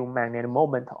effective magnetic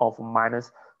moment of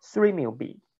 -3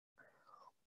 μb.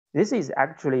 This is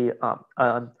actually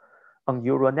an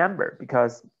unusual number,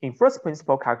 because in first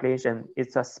principle calculation,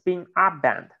 it's a spin up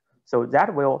band. So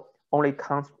that will only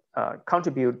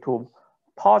contribute to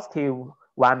positive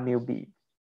 1 μb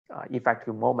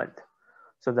effective moment.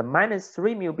 So the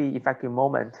 -3 μb effective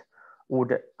moment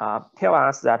would tell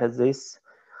us that this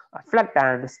flat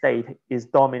band state is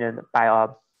dominant by a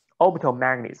orbital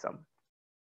magnetism.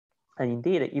 And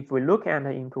indeed, if we look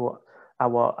into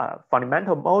our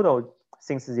fundamental model,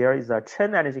 since there is a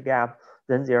Chen energy gap,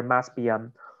 then there must be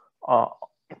a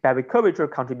Barry curvature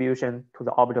contribution to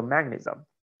the orbital magnetism.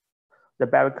 The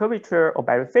Barry curvature or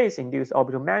Barry phase induced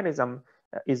orbital magnetism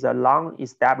is a long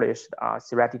established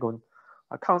theoretical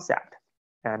concept.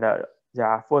 And there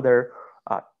are further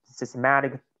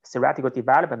systematic theoretical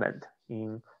development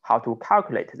in how to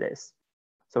calculate this.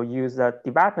 So use the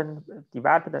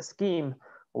development scheme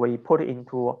we put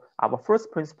into our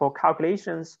first principle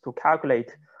calculations to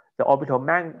calculate the orbital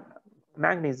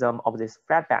magnetism of this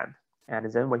flat band.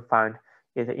 And then we find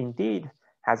it indeed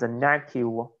has a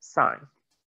negative sign,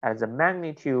 and the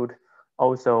magnitude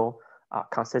also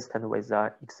consistent with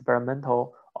the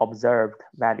experimental observed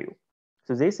value.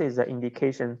 So this is an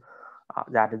indication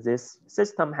that this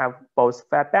system have both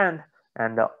flat band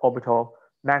and orbital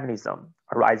magnetism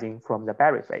arising from the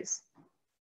Barry phase.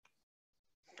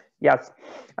 Yes,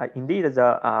 indeed,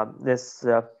 this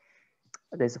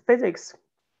physics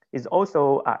is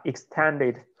also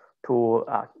extended to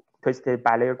twisted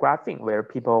bilayer graphene, where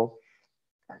people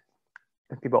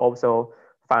also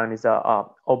find this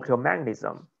orbital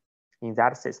magnetism in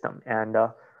that system, and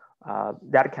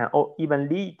that can even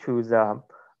lead to the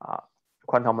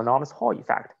quantum anomalous Hall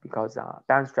effect, because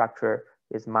band structure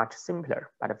is much simpler,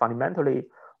 but fundamentally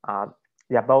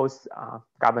they are both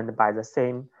governed by the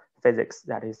same physics,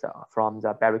 that is from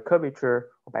the Barry curvature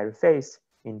or Barry phase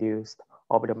induced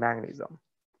orbital magnetism.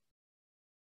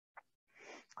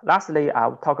 Lastly,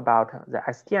 I'll talk about the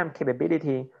STM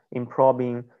capability in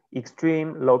probing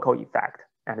extreme local effect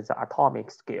at the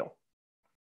atomic scale.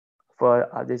 For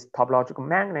these topological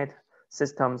magnet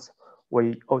systems,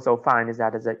 we also find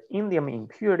that the indium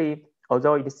impurity,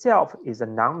 although itself is a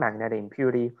non-magnetic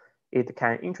impurity, it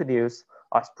can introduce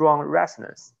a strong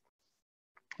resonance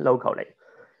locally.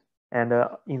 And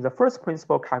in the first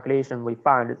principle calculation, we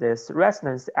find this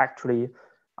resonance actually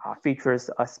features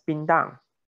a spin down,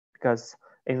 because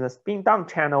in the spin down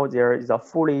channel, there is a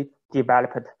fully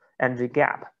developed energy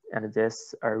gap, and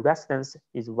this resonance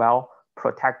is well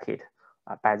protected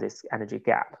by this energy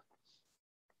gap.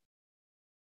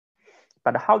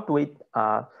 But how do we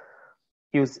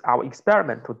use our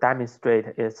experiment to demonstrate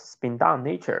its spin down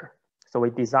nature? So we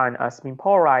design a spin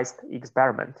polarized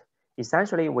experiment.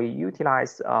 Essentially, we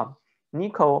utilize a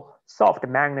nickel soft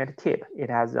magnet tip. It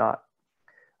has a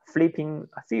flipping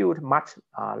field much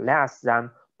less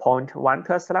than 0.1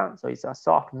 Tesla, so it's a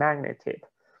soft magnet tip.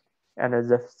 And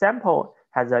the sample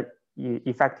has an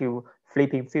effective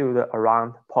flipping field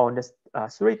around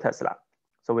 0.3 Tesla.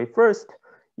 So we first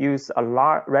use a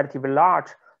relatively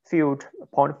large field,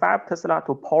 0.5 Tesla,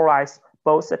 to polarize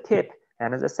both the tip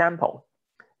and the sample.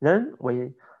 Then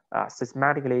we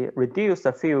systematically reduce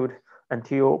the field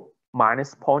until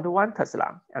 -0.1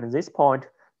 Tesla. And at this point,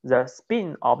 the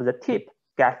spin of the tip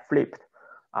gets flipped,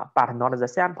 but not the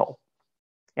sample.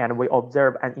 And we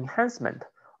observe an enhancement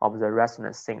of the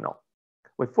resonance signal.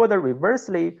 We further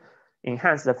reversely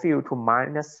enhance the field to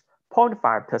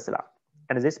 -0.5 Tesla.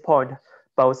 And at this point,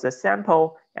 both the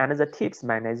sample and the tip's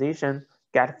magnetization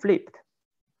get flipped.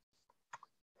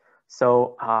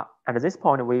 So at this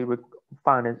point, we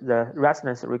find the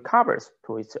resonance recovers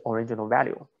to its original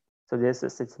value. So this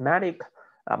systematic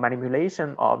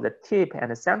manipulation of the tip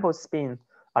and the sample spin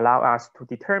allow us to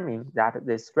determine that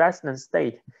this resonance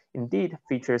state indeed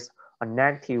features a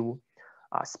negative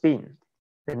spin.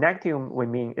 The negative, we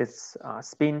mean its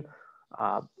spin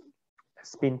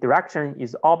direction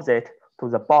is opposite to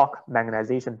the bulk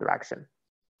magnetization direction.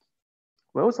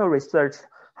 We also researched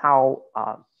how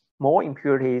more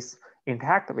impurities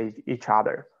interact with each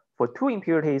other. For two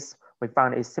impurities, we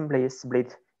found it simply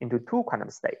split into two quantum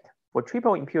states. For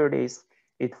triple impurities,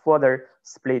 it further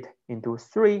split into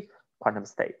three quantum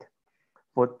states.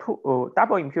 For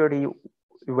double impurity,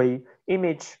 we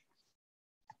image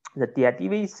the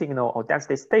DIDV signal or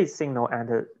density state signal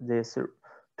and this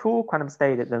two quantum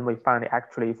states, then we find it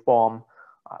actually form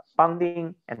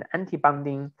bonding and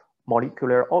anti-bonding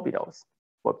molecular orbitals.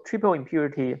 For triple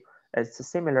impurity, it's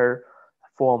similar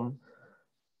form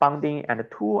bonding and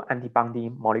two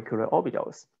anti-bonding molecular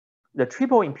orbitals. The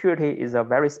triple impurity is a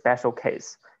very special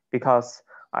case because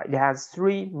it has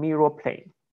three mirror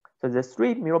planes. So the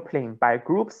three mirror plane, by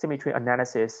group symmetry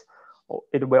analysis,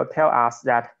 it will tell us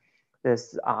that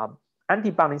this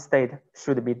anti-bonding state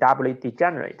should be doubly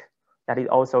degenerate. That is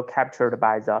also captured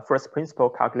by the first principle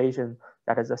calculation,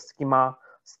 that is a schema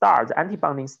star. The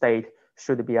anti-bonding state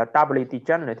should be a doubly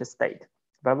degenerate state.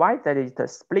 But why that is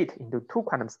split into two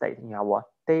quantum states in our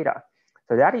data?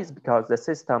 So that is because the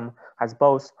system has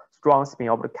both strong spin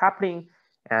orbital coupling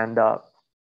and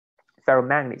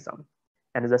ferromagnetism.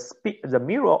 And the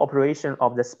mirror operation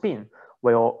of the spin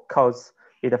will cause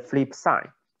it a flip sign.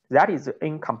 That is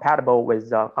incompatible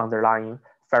with the underlying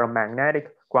ferromagnetic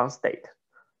ground state.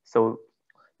 So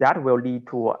that will lead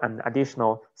to an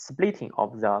additional splitting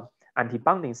of the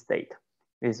anti-bonding state.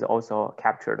 It is also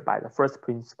captured by the first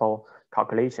principle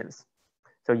calculations.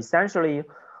 So essentially,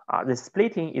 the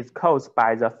splitting is caused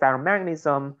by the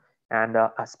ferromagnetism and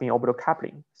spin orbital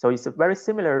coupling. So it's very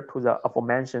similar to the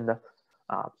aforementioned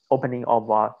opening of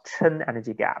a Chen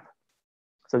energy gap.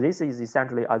 So this is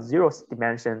essentially a zeroth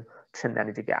dimension Chen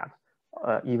energy gap,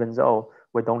 even though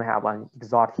we don't have an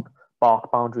exotic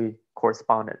bulk boundary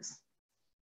correspondence.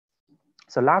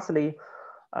 So lastly,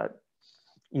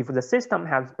 if the system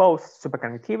has both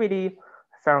superconductivity,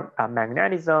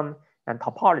 ferromagnetism, and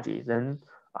topology, then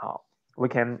we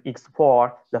can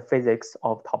explore the physics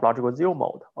of topological zero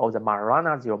mode or the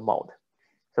Majorana zero mode.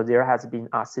 So there has been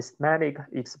a systematic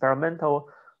experimental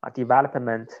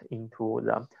development into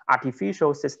the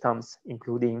artificial systems,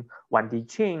 including 1D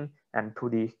chain and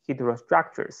 2D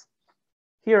heterostructures.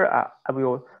 Here, I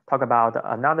will talk about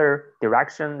another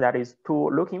direction, that is to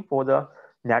looking for the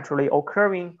naturally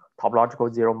occurring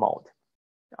topological zero mode.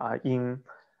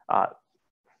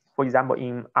 For example,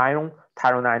 in iron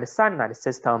tyrronide cyanide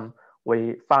system,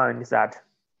 we find that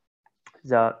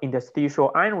the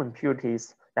interstitial iron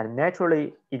impurities that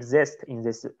naturally exist in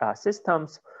these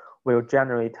systems will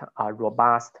generate a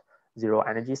robust zero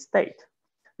energy state.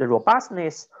 The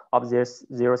robustness of this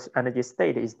zero energy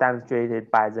state is demonstrated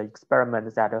by the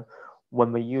experiment that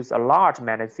when we use a large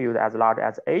magnetic field as large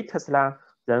as 8 Tesla,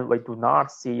 then we do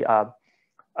not see a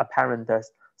apparent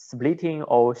splitting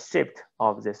or shift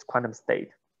of this quantum state.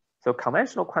 So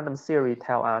conventional quantum theory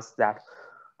tells us that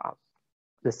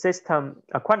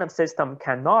a quantum system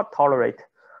cannot tolerate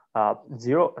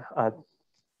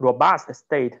robust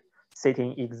state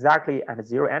sitting exactly at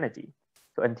zero energy.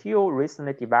 So until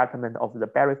recent development of the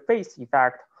Barry phase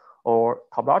effect or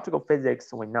topological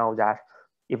physics, we know that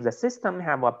if the system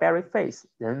have a Barry phase,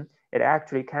 then it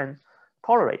actually can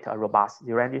tolerate a robust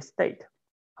zero energy state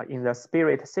in the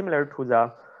spirit similar to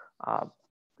the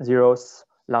zeroth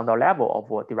Landau level of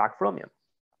Dirac fermion.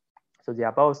 So they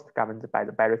are both governed by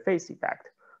the Barry phase effect.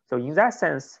 So in that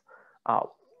sense,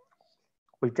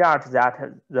 we judge that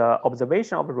the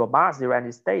observation of a robust zero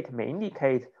energy state may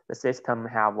indicate the system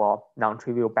have a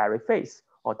non-trivial Barry phase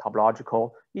or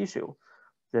topological issue.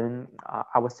 Then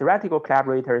our theoretical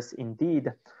collaborators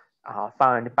indeed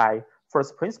found by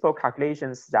first principle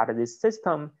calculations that this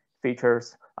system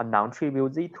features a non-trivial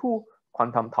Z2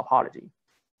 quantum topology.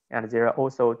 And there are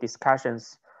also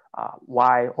discussions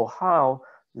why or how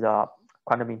the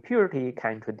quantum impurity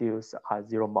can introduce a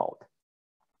zero mode.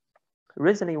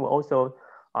 Recently, we also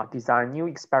designed new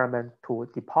experiment to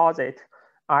deposit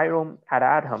iron at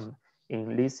atom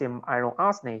in lithium iron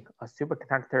arsenic, a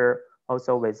superconductor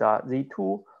also with a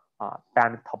Z2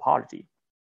 band topology.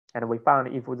 And we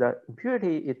found if the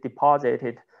impurity is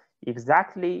deposited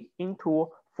exactly into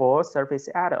four surface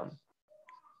atom,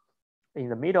 in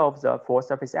the middle of the four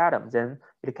surface atom, then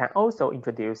it can also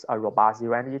introduce a robust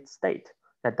zero energy state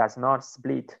that does not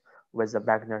split with the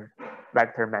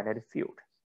vector magnetic field.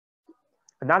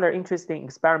 Another interesting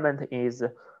experiment is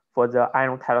for the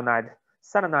iron tyrronide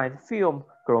cyanide film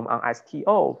grown on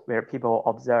STO, where people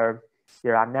observe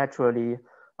there are naturally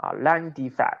line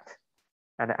defect.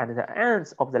 And at the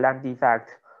ends of the line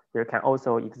defect, there can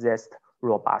also exist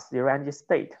robust zero-energy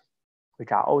state,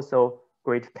 which are also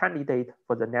great candidate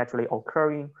for the naturally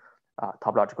occurring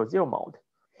topological zero mode.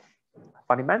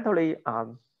 Fundamentally,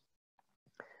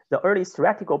 the early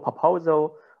theoretical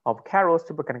proposal of chiral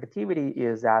superconductivity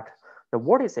is that the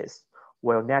vortices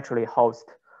will naturally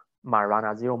host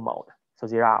Majorana zero mode. So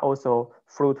there are also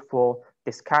fruitful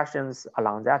discussions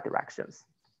along that directions.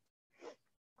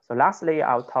 So lastly,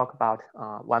 I'll talk about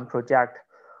one project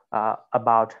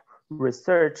about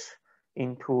research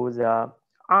into the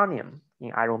anion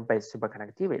in iron-based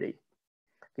superconductivity.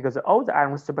 Because all the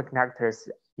iron superconductors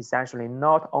essentially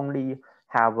not only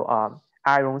have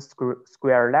iron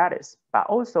square lattice, but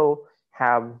also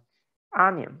have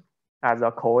anion as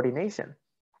a coordination.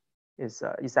 It's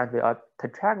essentially a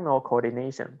tetragonal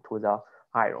coordination to the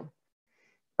iron.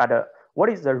 But what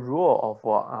is the role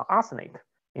of arsenic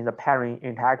in the pairing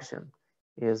interaction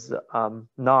is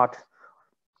not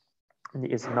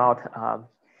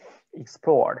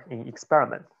explored in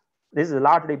experiment. This is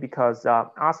largely because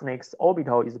arsenic's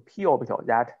orbital is a p orbital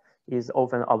that is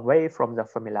often away from the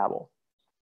Fermi level.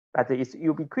 But its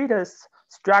ubiquitous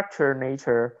structure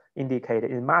nature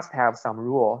indicated it must have some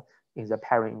role in the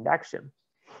pairing induction.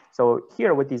 So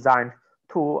here we designed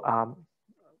two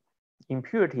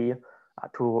impurity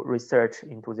to research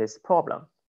into this problem.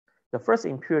 The first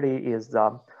impurity is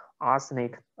the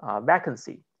arsenic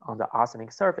vacancy on the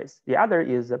arsenic surface. The other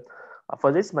is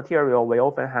for this material, we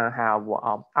often have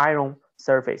iron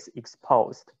surface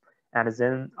exposed. And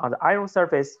then on the iron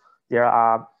surface, there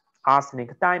are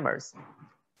arsenic dimers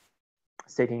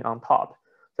sitting on top.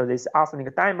 So this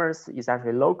arsenic dimers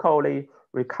essentially locally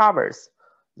recovers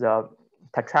the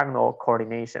tetragonal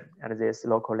coordination, and this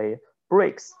locally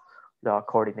breaks the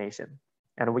coordination.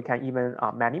 And we can even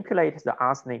manipulate the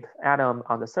arsenic atom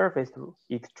on the surface to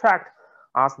extract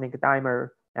arsenic dimer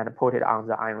and put it on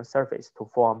the iron surface to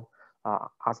form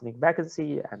arsenic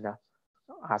vacancy and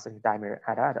arsenic dimer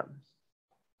at atom.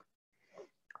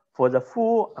 For the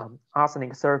full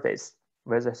arsenic surface,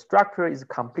 where the structure is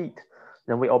complete,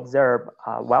 then we observe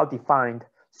a well-defined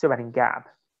superconducting gap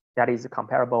that is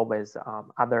comparable with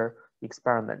other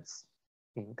experiments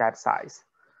in that size.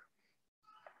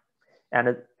 And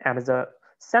at the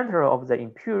center of the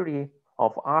impurity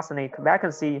of arsenic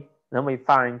vacancy, then we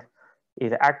find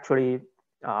it actually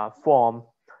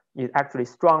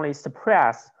strongly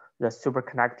suppress the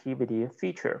superconductivity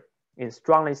feature. It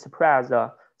strongly suppress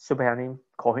the superconducting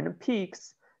coherent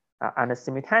peaks, and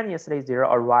simultaneously there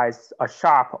arises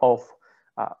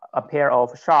a pair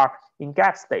of sharp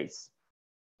in-gap states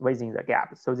within the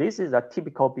gap. So this is a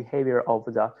typical behavior of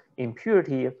the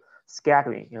impurity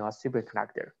scattering in a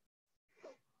superconductor.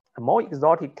 A more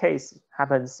exotic case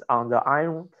happens on the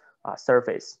iron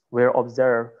surface, where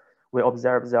we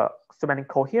observe the superconducting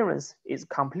coherence is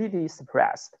completely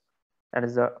suppressed, and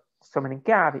the superconducting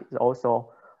gap is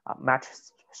also much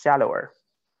shallower.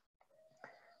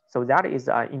 So that is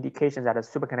an indication that the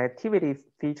superconductivity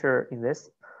feature in this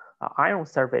iron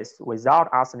surface without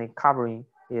arsenic covering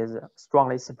is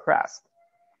strongly suppressed.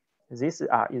 This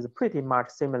is pretty much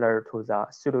similar to the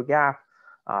pseudo gap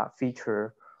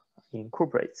feature in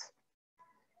cuprates.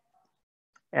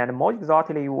 And more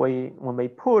exotically, when we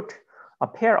put a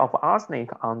pair of arsenic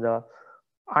on the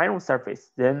iron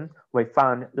surface, then we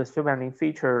find the superconducting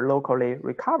feature locally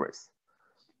recovers.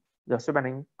 The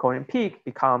superconducting coherent peak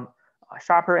become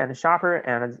sharper and sharper,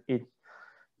 and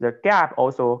the gap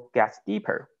also gets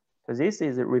deeper. So this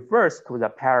is reverse to the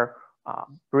pair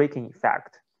breaking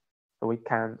effect. So we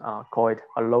can call it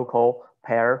a local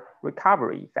pair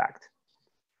recovery effect.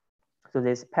 So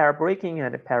this pair breaking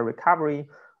and pair recovery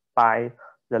by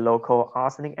the local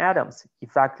arsenic atoms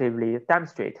effectively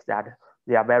demonstrate that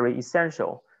they are very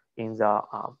essential in the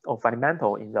or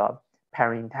fundamental in the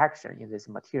pairing interaction in these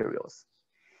materials.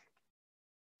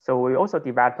 So we also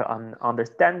developed an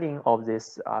understanding of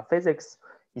this physics.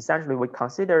 Essentially, we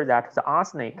consider that the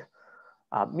arsenic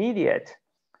mediate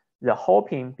the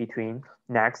hopping between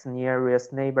next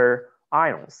nearest neighbor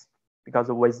ions, because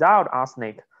without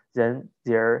arsenic, then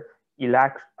their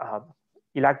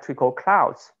electrical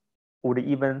clouds would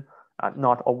even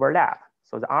not overlap.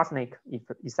 So the arsenic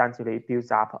essentially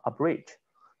builds up a bridge.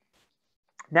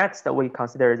 Next, we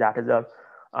consider that the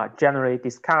generally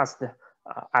discussed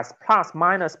as plus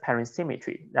minus pairing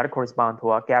symmetry that correspond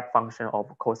to a gap function of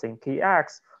cosine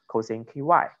kx, cosine ky.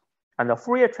 And the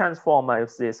Fourier transform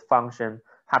of this function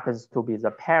happens to be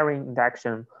the pairing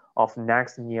induction of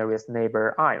next nearest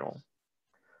neighbor ion.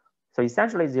 So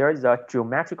essentially there is a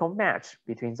geometrical match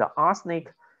between the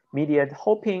arsenic mediate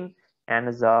hopping and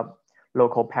the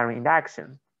local pairing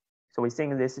induction. So we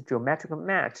think this geometric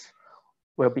match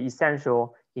will be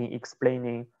essential in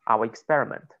explaining our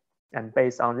experiment. And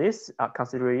based on these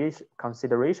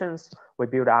considerations, we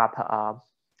build up a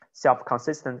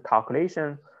self-consistent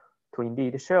calculation to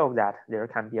indeed show that there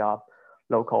can be a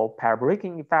local pair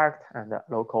breaking effect and a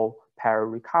local pair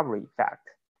recovery effect.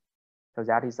 So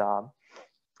that is our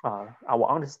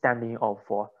understanding of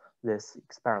this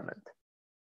experiment.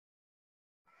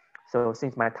 So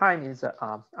since my time is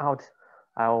out,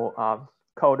 I'll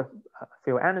quote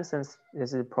Phil Anderson's.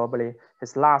 This is probably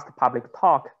his last public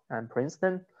talk at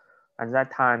Princeton. At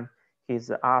that time,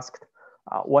 he's asked,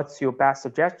 what's your best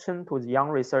suggestion to the young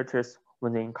researchers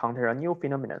when they encounter a new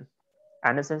phenomenon?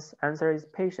 Anderson's answer is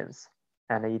patience,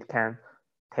 and it can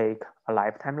take a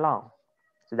lifetime long.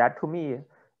 So that to me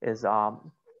is a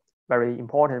very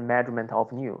important measurement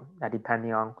of new, that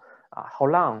depending on how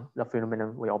long the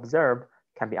phenomenon we observe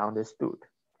can be understood.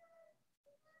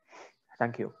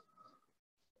 Thank you.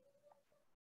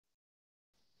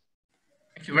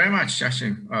 Thank you very much,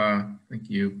 Jia-Xin. I think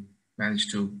you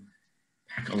managed to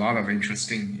pack a lot of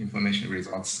interesting information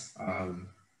results.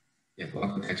 Yeah, a lot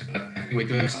of potential, but I think we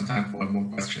do have some time for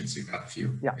more questions. We've got a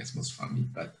few, yeah. I guess most from me,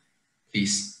 but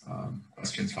please,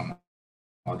 questions from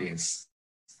the audience.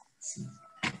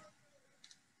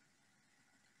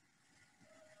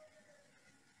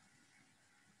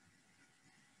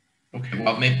 Okay,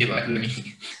 well, maybe let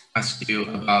me ask you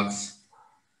about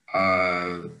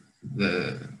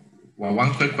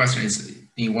one quick question is,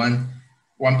 in one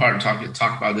part you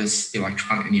talk about this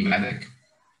electronic pneumatic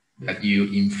that you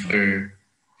infer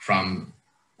from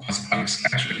quasi-particle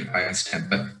scattering, I understand,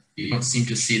 but you don't seem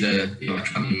to see the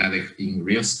electronic pneumatic in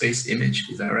real space image,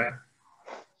 is that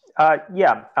right?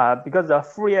 Yeah, because the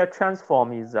Fourier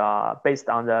transform is based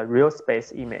on the real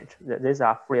space image. These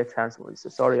are Fourier transforms.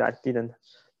 Sorry, I didn't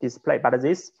display, but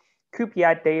this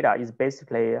QPI data is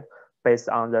basically based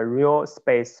on the real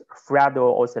space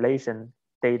Fredo oscillation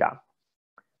data.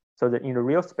 So in the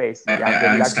real space, I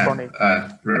understand.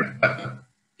 But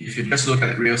if you just look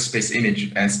at real space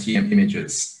image, STM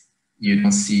images, you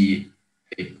don't see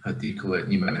a particular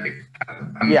pneumatic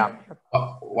pattern. I mean, yeah.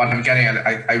 What I'm getting at,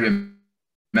 I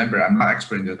remember, I'm not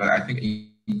expert in it, but I think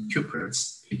in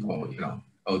Cupert's, people,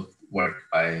 work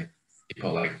by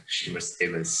people like Shivers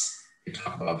Davis. They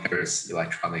talk about various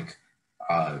electronic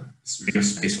real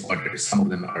space orders. Some of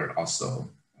them are also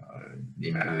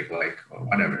pneumatic, like, or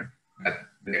whatever, that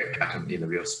they're patterned in the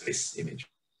real space image.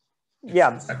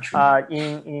 Yeah,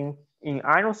 in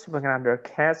iron superconductor,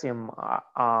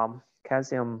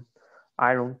 calcium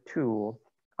iron 2,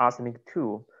 arsenic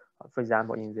 2, for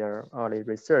example, in their early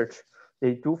research,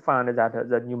 they do find that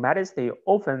the pneumaticity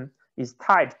often is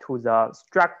tied to the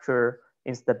structure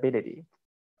instability.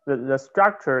 The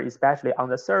structure, especially on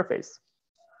the surface,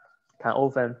 can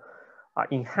often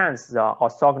enhance the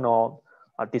orthogonal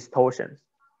distortion.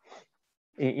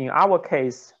 In our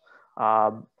case,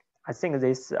 I think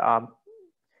this,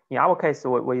 in our case,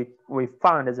 we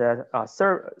found that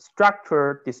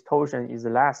structure distortion is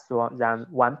less than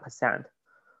 1%.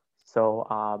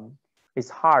 So it's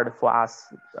hard for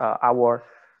us, our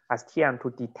STM,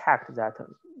 to detect that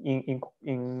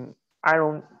in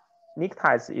iron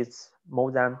pnictides, it's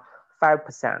more than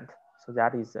 5%. So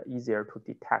that is easier to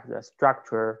detect the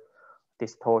structure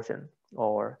distortion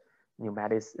or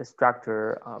pneumatic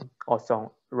structure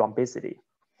also rhombicity.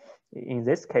 In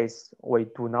this case, we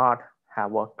do not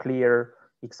have a clear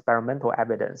experimental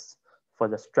evidence for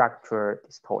the structure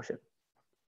distortion.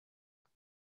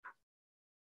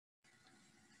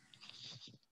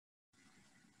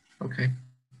 Okay.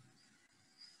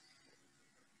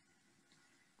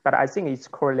 But I think it's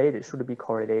correlated, should be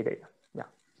correlated. Yeah.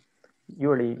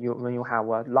 Usually when you have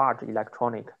a large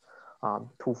electronic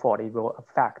two-fold, it will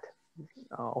affect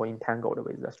or entangled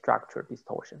with the structure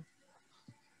distortion.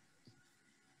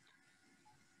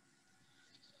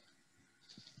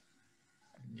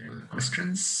 Any other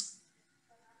questions?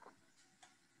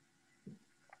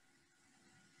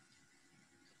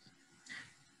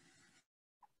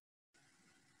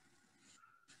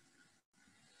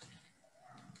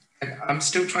 I'm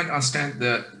still trying to understand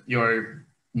your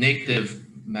negative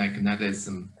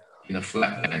magnetism in a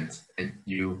flat band, and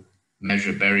you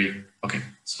measure okay.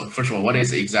 So first of all, what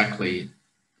is exactly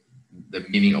the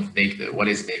meaning of negative? What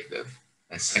is negative?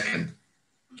 And second,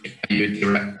 are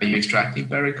you extracting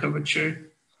Barry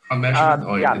curvature from measurement,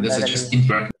 or yeah, this is just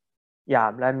indirect?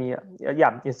 Yeah,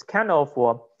 it's kind of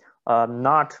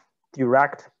not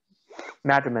direct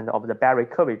measurement of the Barry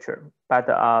curvature, but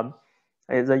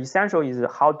the essential is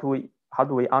how do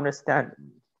we understand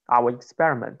our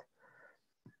experiment?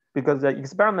 Because the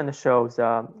experiment shows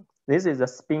this is a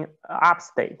spin up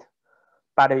state,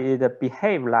 but it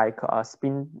behave like a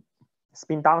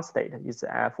spin down state is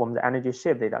from the energy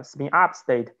shift data. Spin up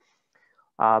state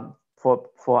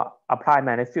for applied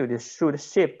magnetic field, it should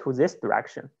shift to this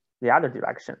direction, the other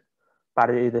direction, but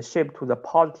it shift to the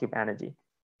positive energy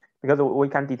because we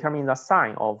can determine the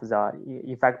sign of the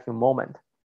effective moment.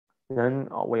 Then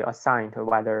we assign to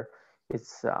whether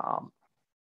it's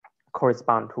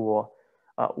correspond to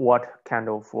what kind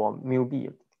of mu b,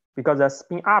 because the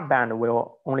spin up band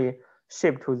will only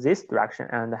shift to this direction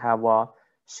and have a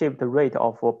shift rate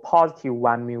of positive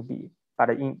 1 mu b. But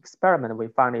in experiment, we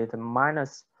find it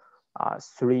minus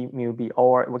 3 mu b,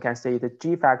 or we can say the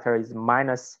G factor is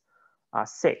minus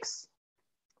 6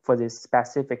 for this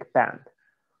specific band.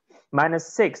 Minus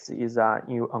 6 is a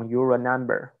unusual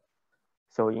number.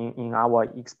 So in our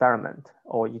experiment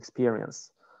or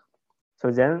experience.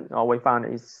 So then we found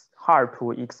it's hard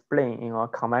to explain in a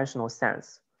conventional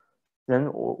sense. Then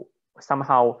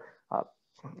somehow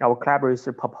our collaborators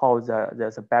proposed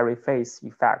there's a Berry phase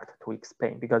effect to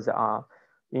explain, because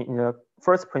in the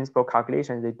first principle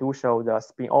calculation, they do show the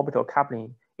spin orbital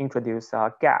coupling introduce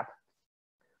a gap.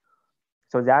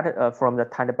 So that from the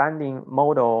time bending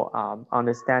model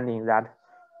understanding, that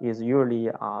is usually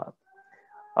a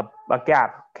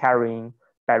gap carrying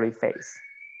Berry phase.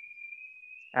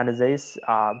 And this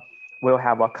will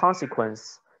have a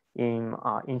consequence in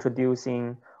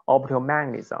introducing orbital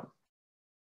magnetism.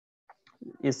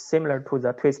 It's similar to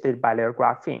the twisted bilayer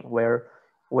graphene, where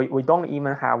we don't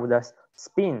even have the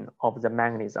spin of the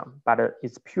magnetism, but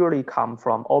it's purely come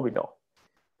from orbital.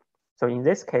 So in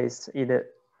this case, it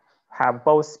have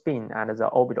both spin and the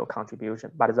orbital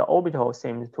contribution, but the orbital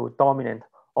seems to dominate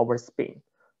over spin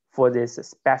for this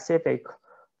specific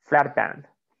flat band.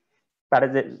 But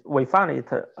we found it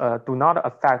do not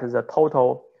affect the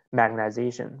total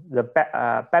magnetization. The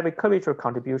Berry curvature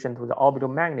contribution to the orbital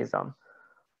magnetism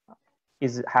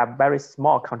have very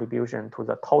small contribution to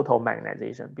the total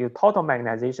magnetization. Because total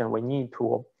magnetization, we need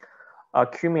to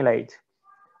accumulate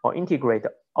or integrate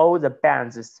all the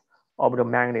bands orbital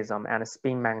magnetism and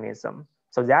spin magnetism.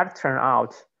 So that turn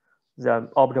out the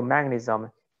orbital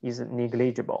magnetism is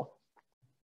negligible.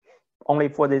 Only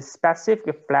for this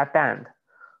specific flat band,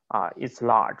 it's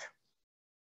large.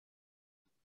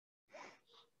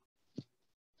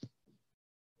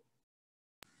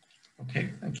 Okay,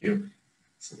 thank you.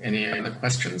 So any other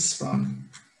questions from?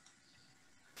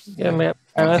 Yeah, may I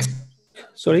ask?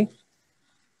 Sorry.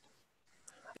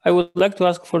 I would like to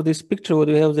ask for this picture, what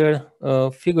we have there,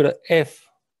 figure F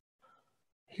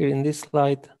here in this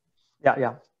slide.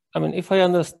 Yeah. I mean, if I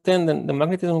understand, then the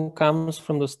magnetism comes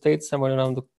from the state somewhere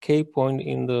around the K point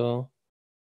in the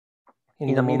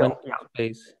middle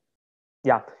space.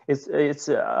 Yeah, it's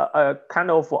a kind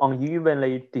of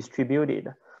unevenly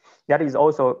distributed. That is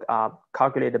also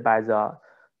calculated by the.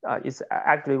 It's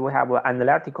actually we have an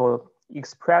analytical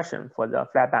expression for the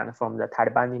flat band from the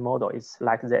tight banding model. It's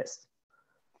like this.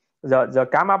 The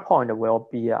gamma point will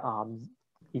be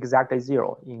exactly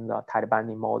 0 in the tight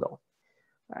banding model.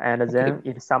 And then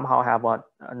it somehow have a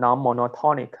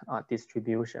non-monotonic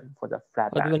distribution for the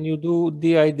flat band. But when you do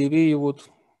DIDV, you would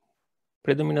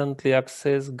predominantly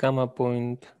access gamma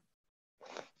point.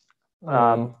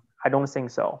 I don't think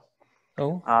so.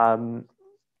 Oh?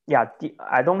 Yeah,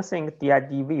 I don't think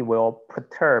DIDV will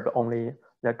perturb only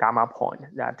the gamma point.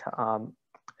 That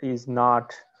is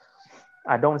not,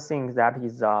 I don't think that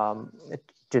is a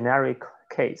generic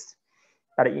case.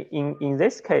 But in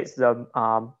this case,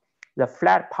 the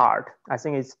flat part, I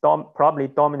think it's probably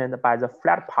dominated by the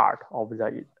flat part of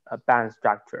the band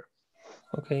structure.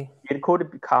 Okay. It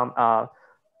could become,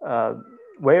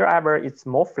 wherever it's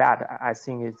more flat, I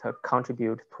think it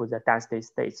contribute to the density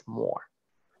states more.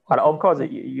 But of course,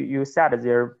 you said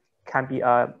there can be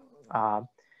a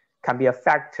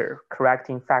factor,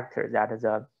 correcting factor, that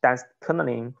the dense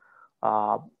tunneling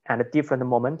and different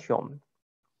momentum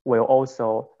will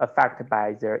also affected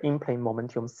by their in-plane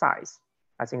momentum size.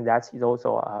 I think that is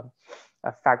also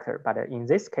a factor. But in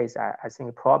this case, I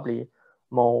think probably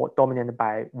more dominated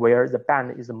by where the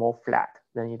band is more flat,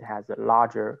 then it has a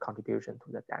larger contribution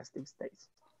to the density states.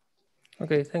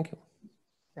 Okay, thank you.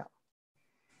 Yeah.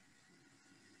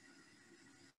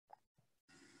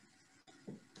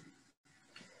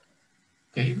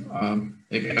 Okay,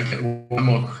 maybe one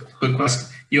more quick question.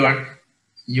 Your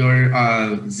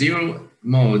 0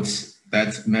 modes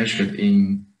that measured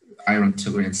in iron,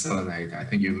 tellurium, selenide, I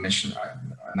think you mentioned,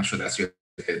 I'm not sure that's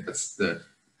the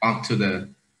onto the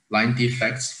line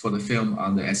defects for the film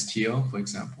on the STO, for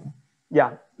example.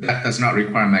 Yeah. That does not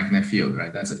require magnetic field,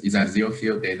 right? Is that 0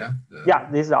 field data?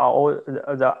 Yeah, these are all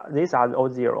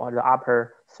zero. The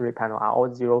upper 3 panel are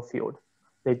all 0 field.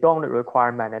 They don't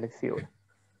require magnetic field.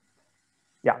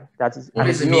 Yeah, that's what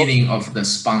is the meaning of the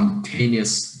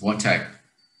spontaneous vortex?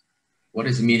 What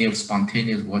is the meaning of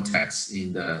spontaneous vortex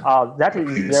in the? That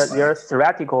is their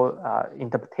theoretical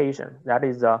interpretation. That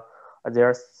is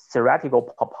their theoretical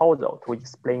proposal to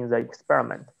explain the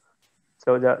experiment.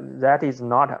 So that is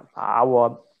not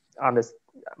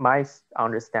my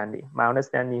understanding. My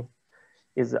understanding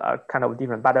is kind of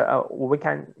different, but we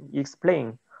can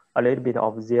explain a little bit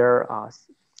of their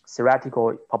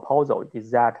theoretical proposal. Is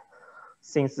that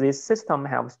since this system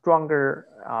have stronger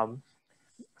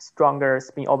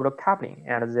spin orbital coupling,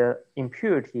 and the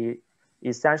impurity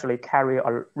essentially carry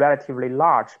a relatively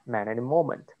large magnetic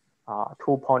moment,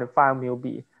 2.5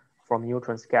 μb from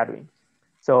neutron scattering.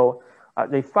 So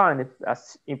they find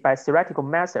by theoretical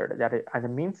method that at the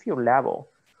mean field level,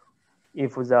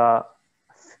 if the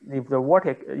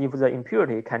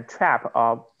impurity can trap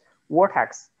a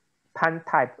vortex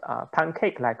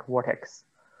pancake-like vortex,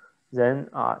 then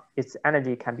its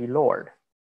energy can be lowered.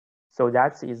 So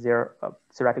that is their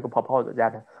theoretical proposal,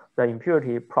 that the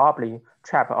impurity probably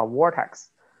trap a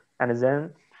vortex, and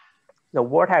then the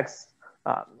vortex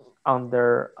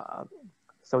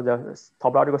so the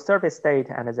topological surface state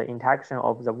and the interaction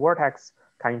of the vortex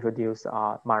can introduce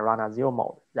Majorana zero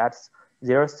mode. That's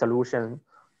their solution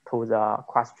to the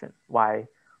question why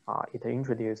it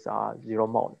introduced zero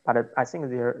mode. But I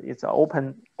think it's an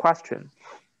open question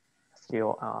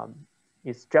still.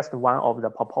 It's just one of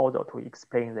the proposal to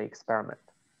explain the experiment.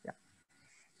 Yeah.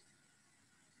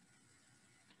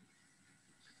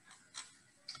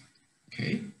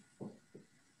 Okay.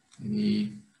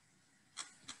 Any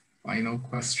final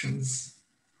questions?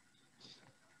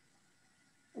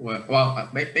 Well,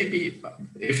 maybe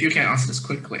if you can answer this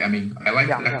quickly. I mean, I like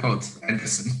that quote,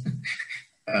 Anderson.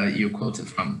 You quoted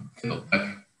from Phil.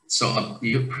 So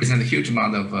you present a huge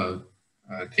amount of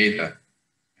data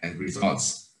and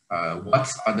results. What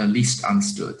are the least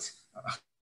understood?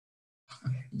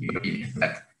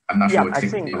 I'm not sure.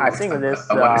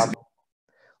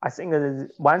 I think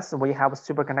once we have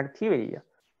superconductivity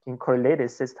in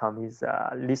correlated system is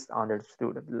least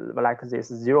understood. Like this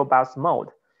zero bounce mode,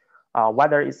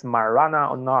 whether it's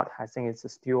Majorana or not, I think it's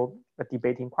still a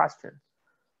debating question.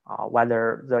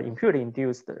 Whether the impurity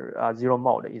induced zero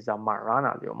mode is a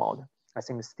Majorana zero mode, I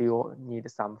think still need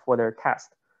some further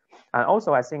test. And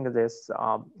also, I think this,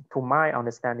 to my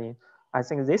understanding, I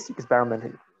think this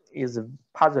experiment is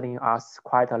puzzling us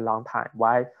quite a long time.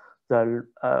 Why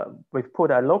we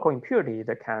put a local impurity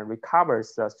that can recover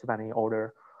the superconducting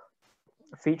order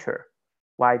feature,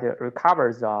 why it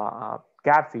recovers the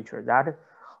gap feature. That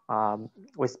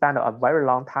we spent a very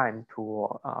long time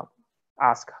to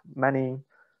ask many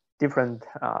different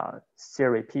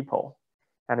theory people,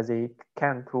 and they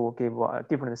can to give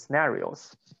different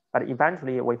scenarios. But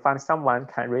eventually we find someone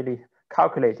can really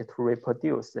calculate to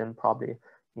reproduce, and probably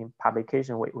in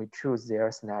publication we choose their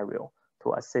scenario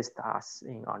to assist us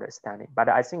in understanding. But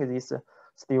I think this is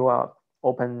still an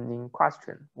opening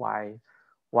question, why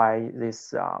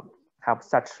this have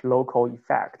such local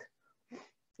effect.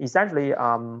 Essentially,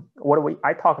 what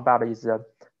I talk about is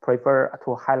prefer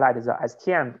to highlight the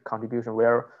STM contribution,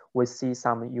 where we see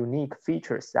some unique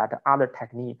features that other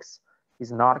techniques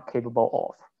is not capable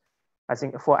of. I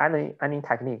think for any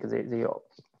technique,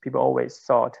 people always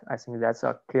thought, I think that's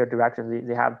a clear direction.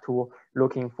 They have to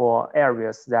looking for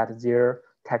areas that their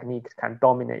technique can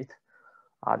dominate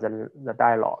the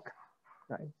dialogue,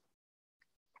 right?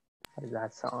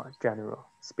 That's our general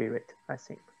spirit, I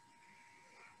think.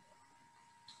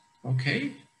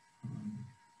 Okay.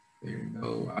 There are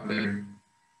no other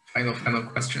final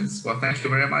questions. Well, thank you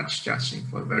very much, Jia-Xin,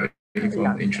 for very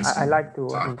interesting. I like to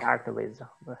talk. interact with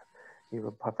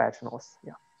your professionals.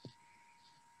 Yeah.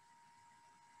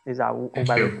 These are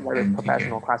very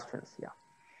professional questions. Yeah.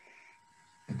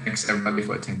 And thanks everybody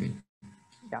for attending.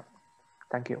 Yeah.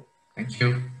 Thank you. Thank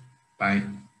you. Bye.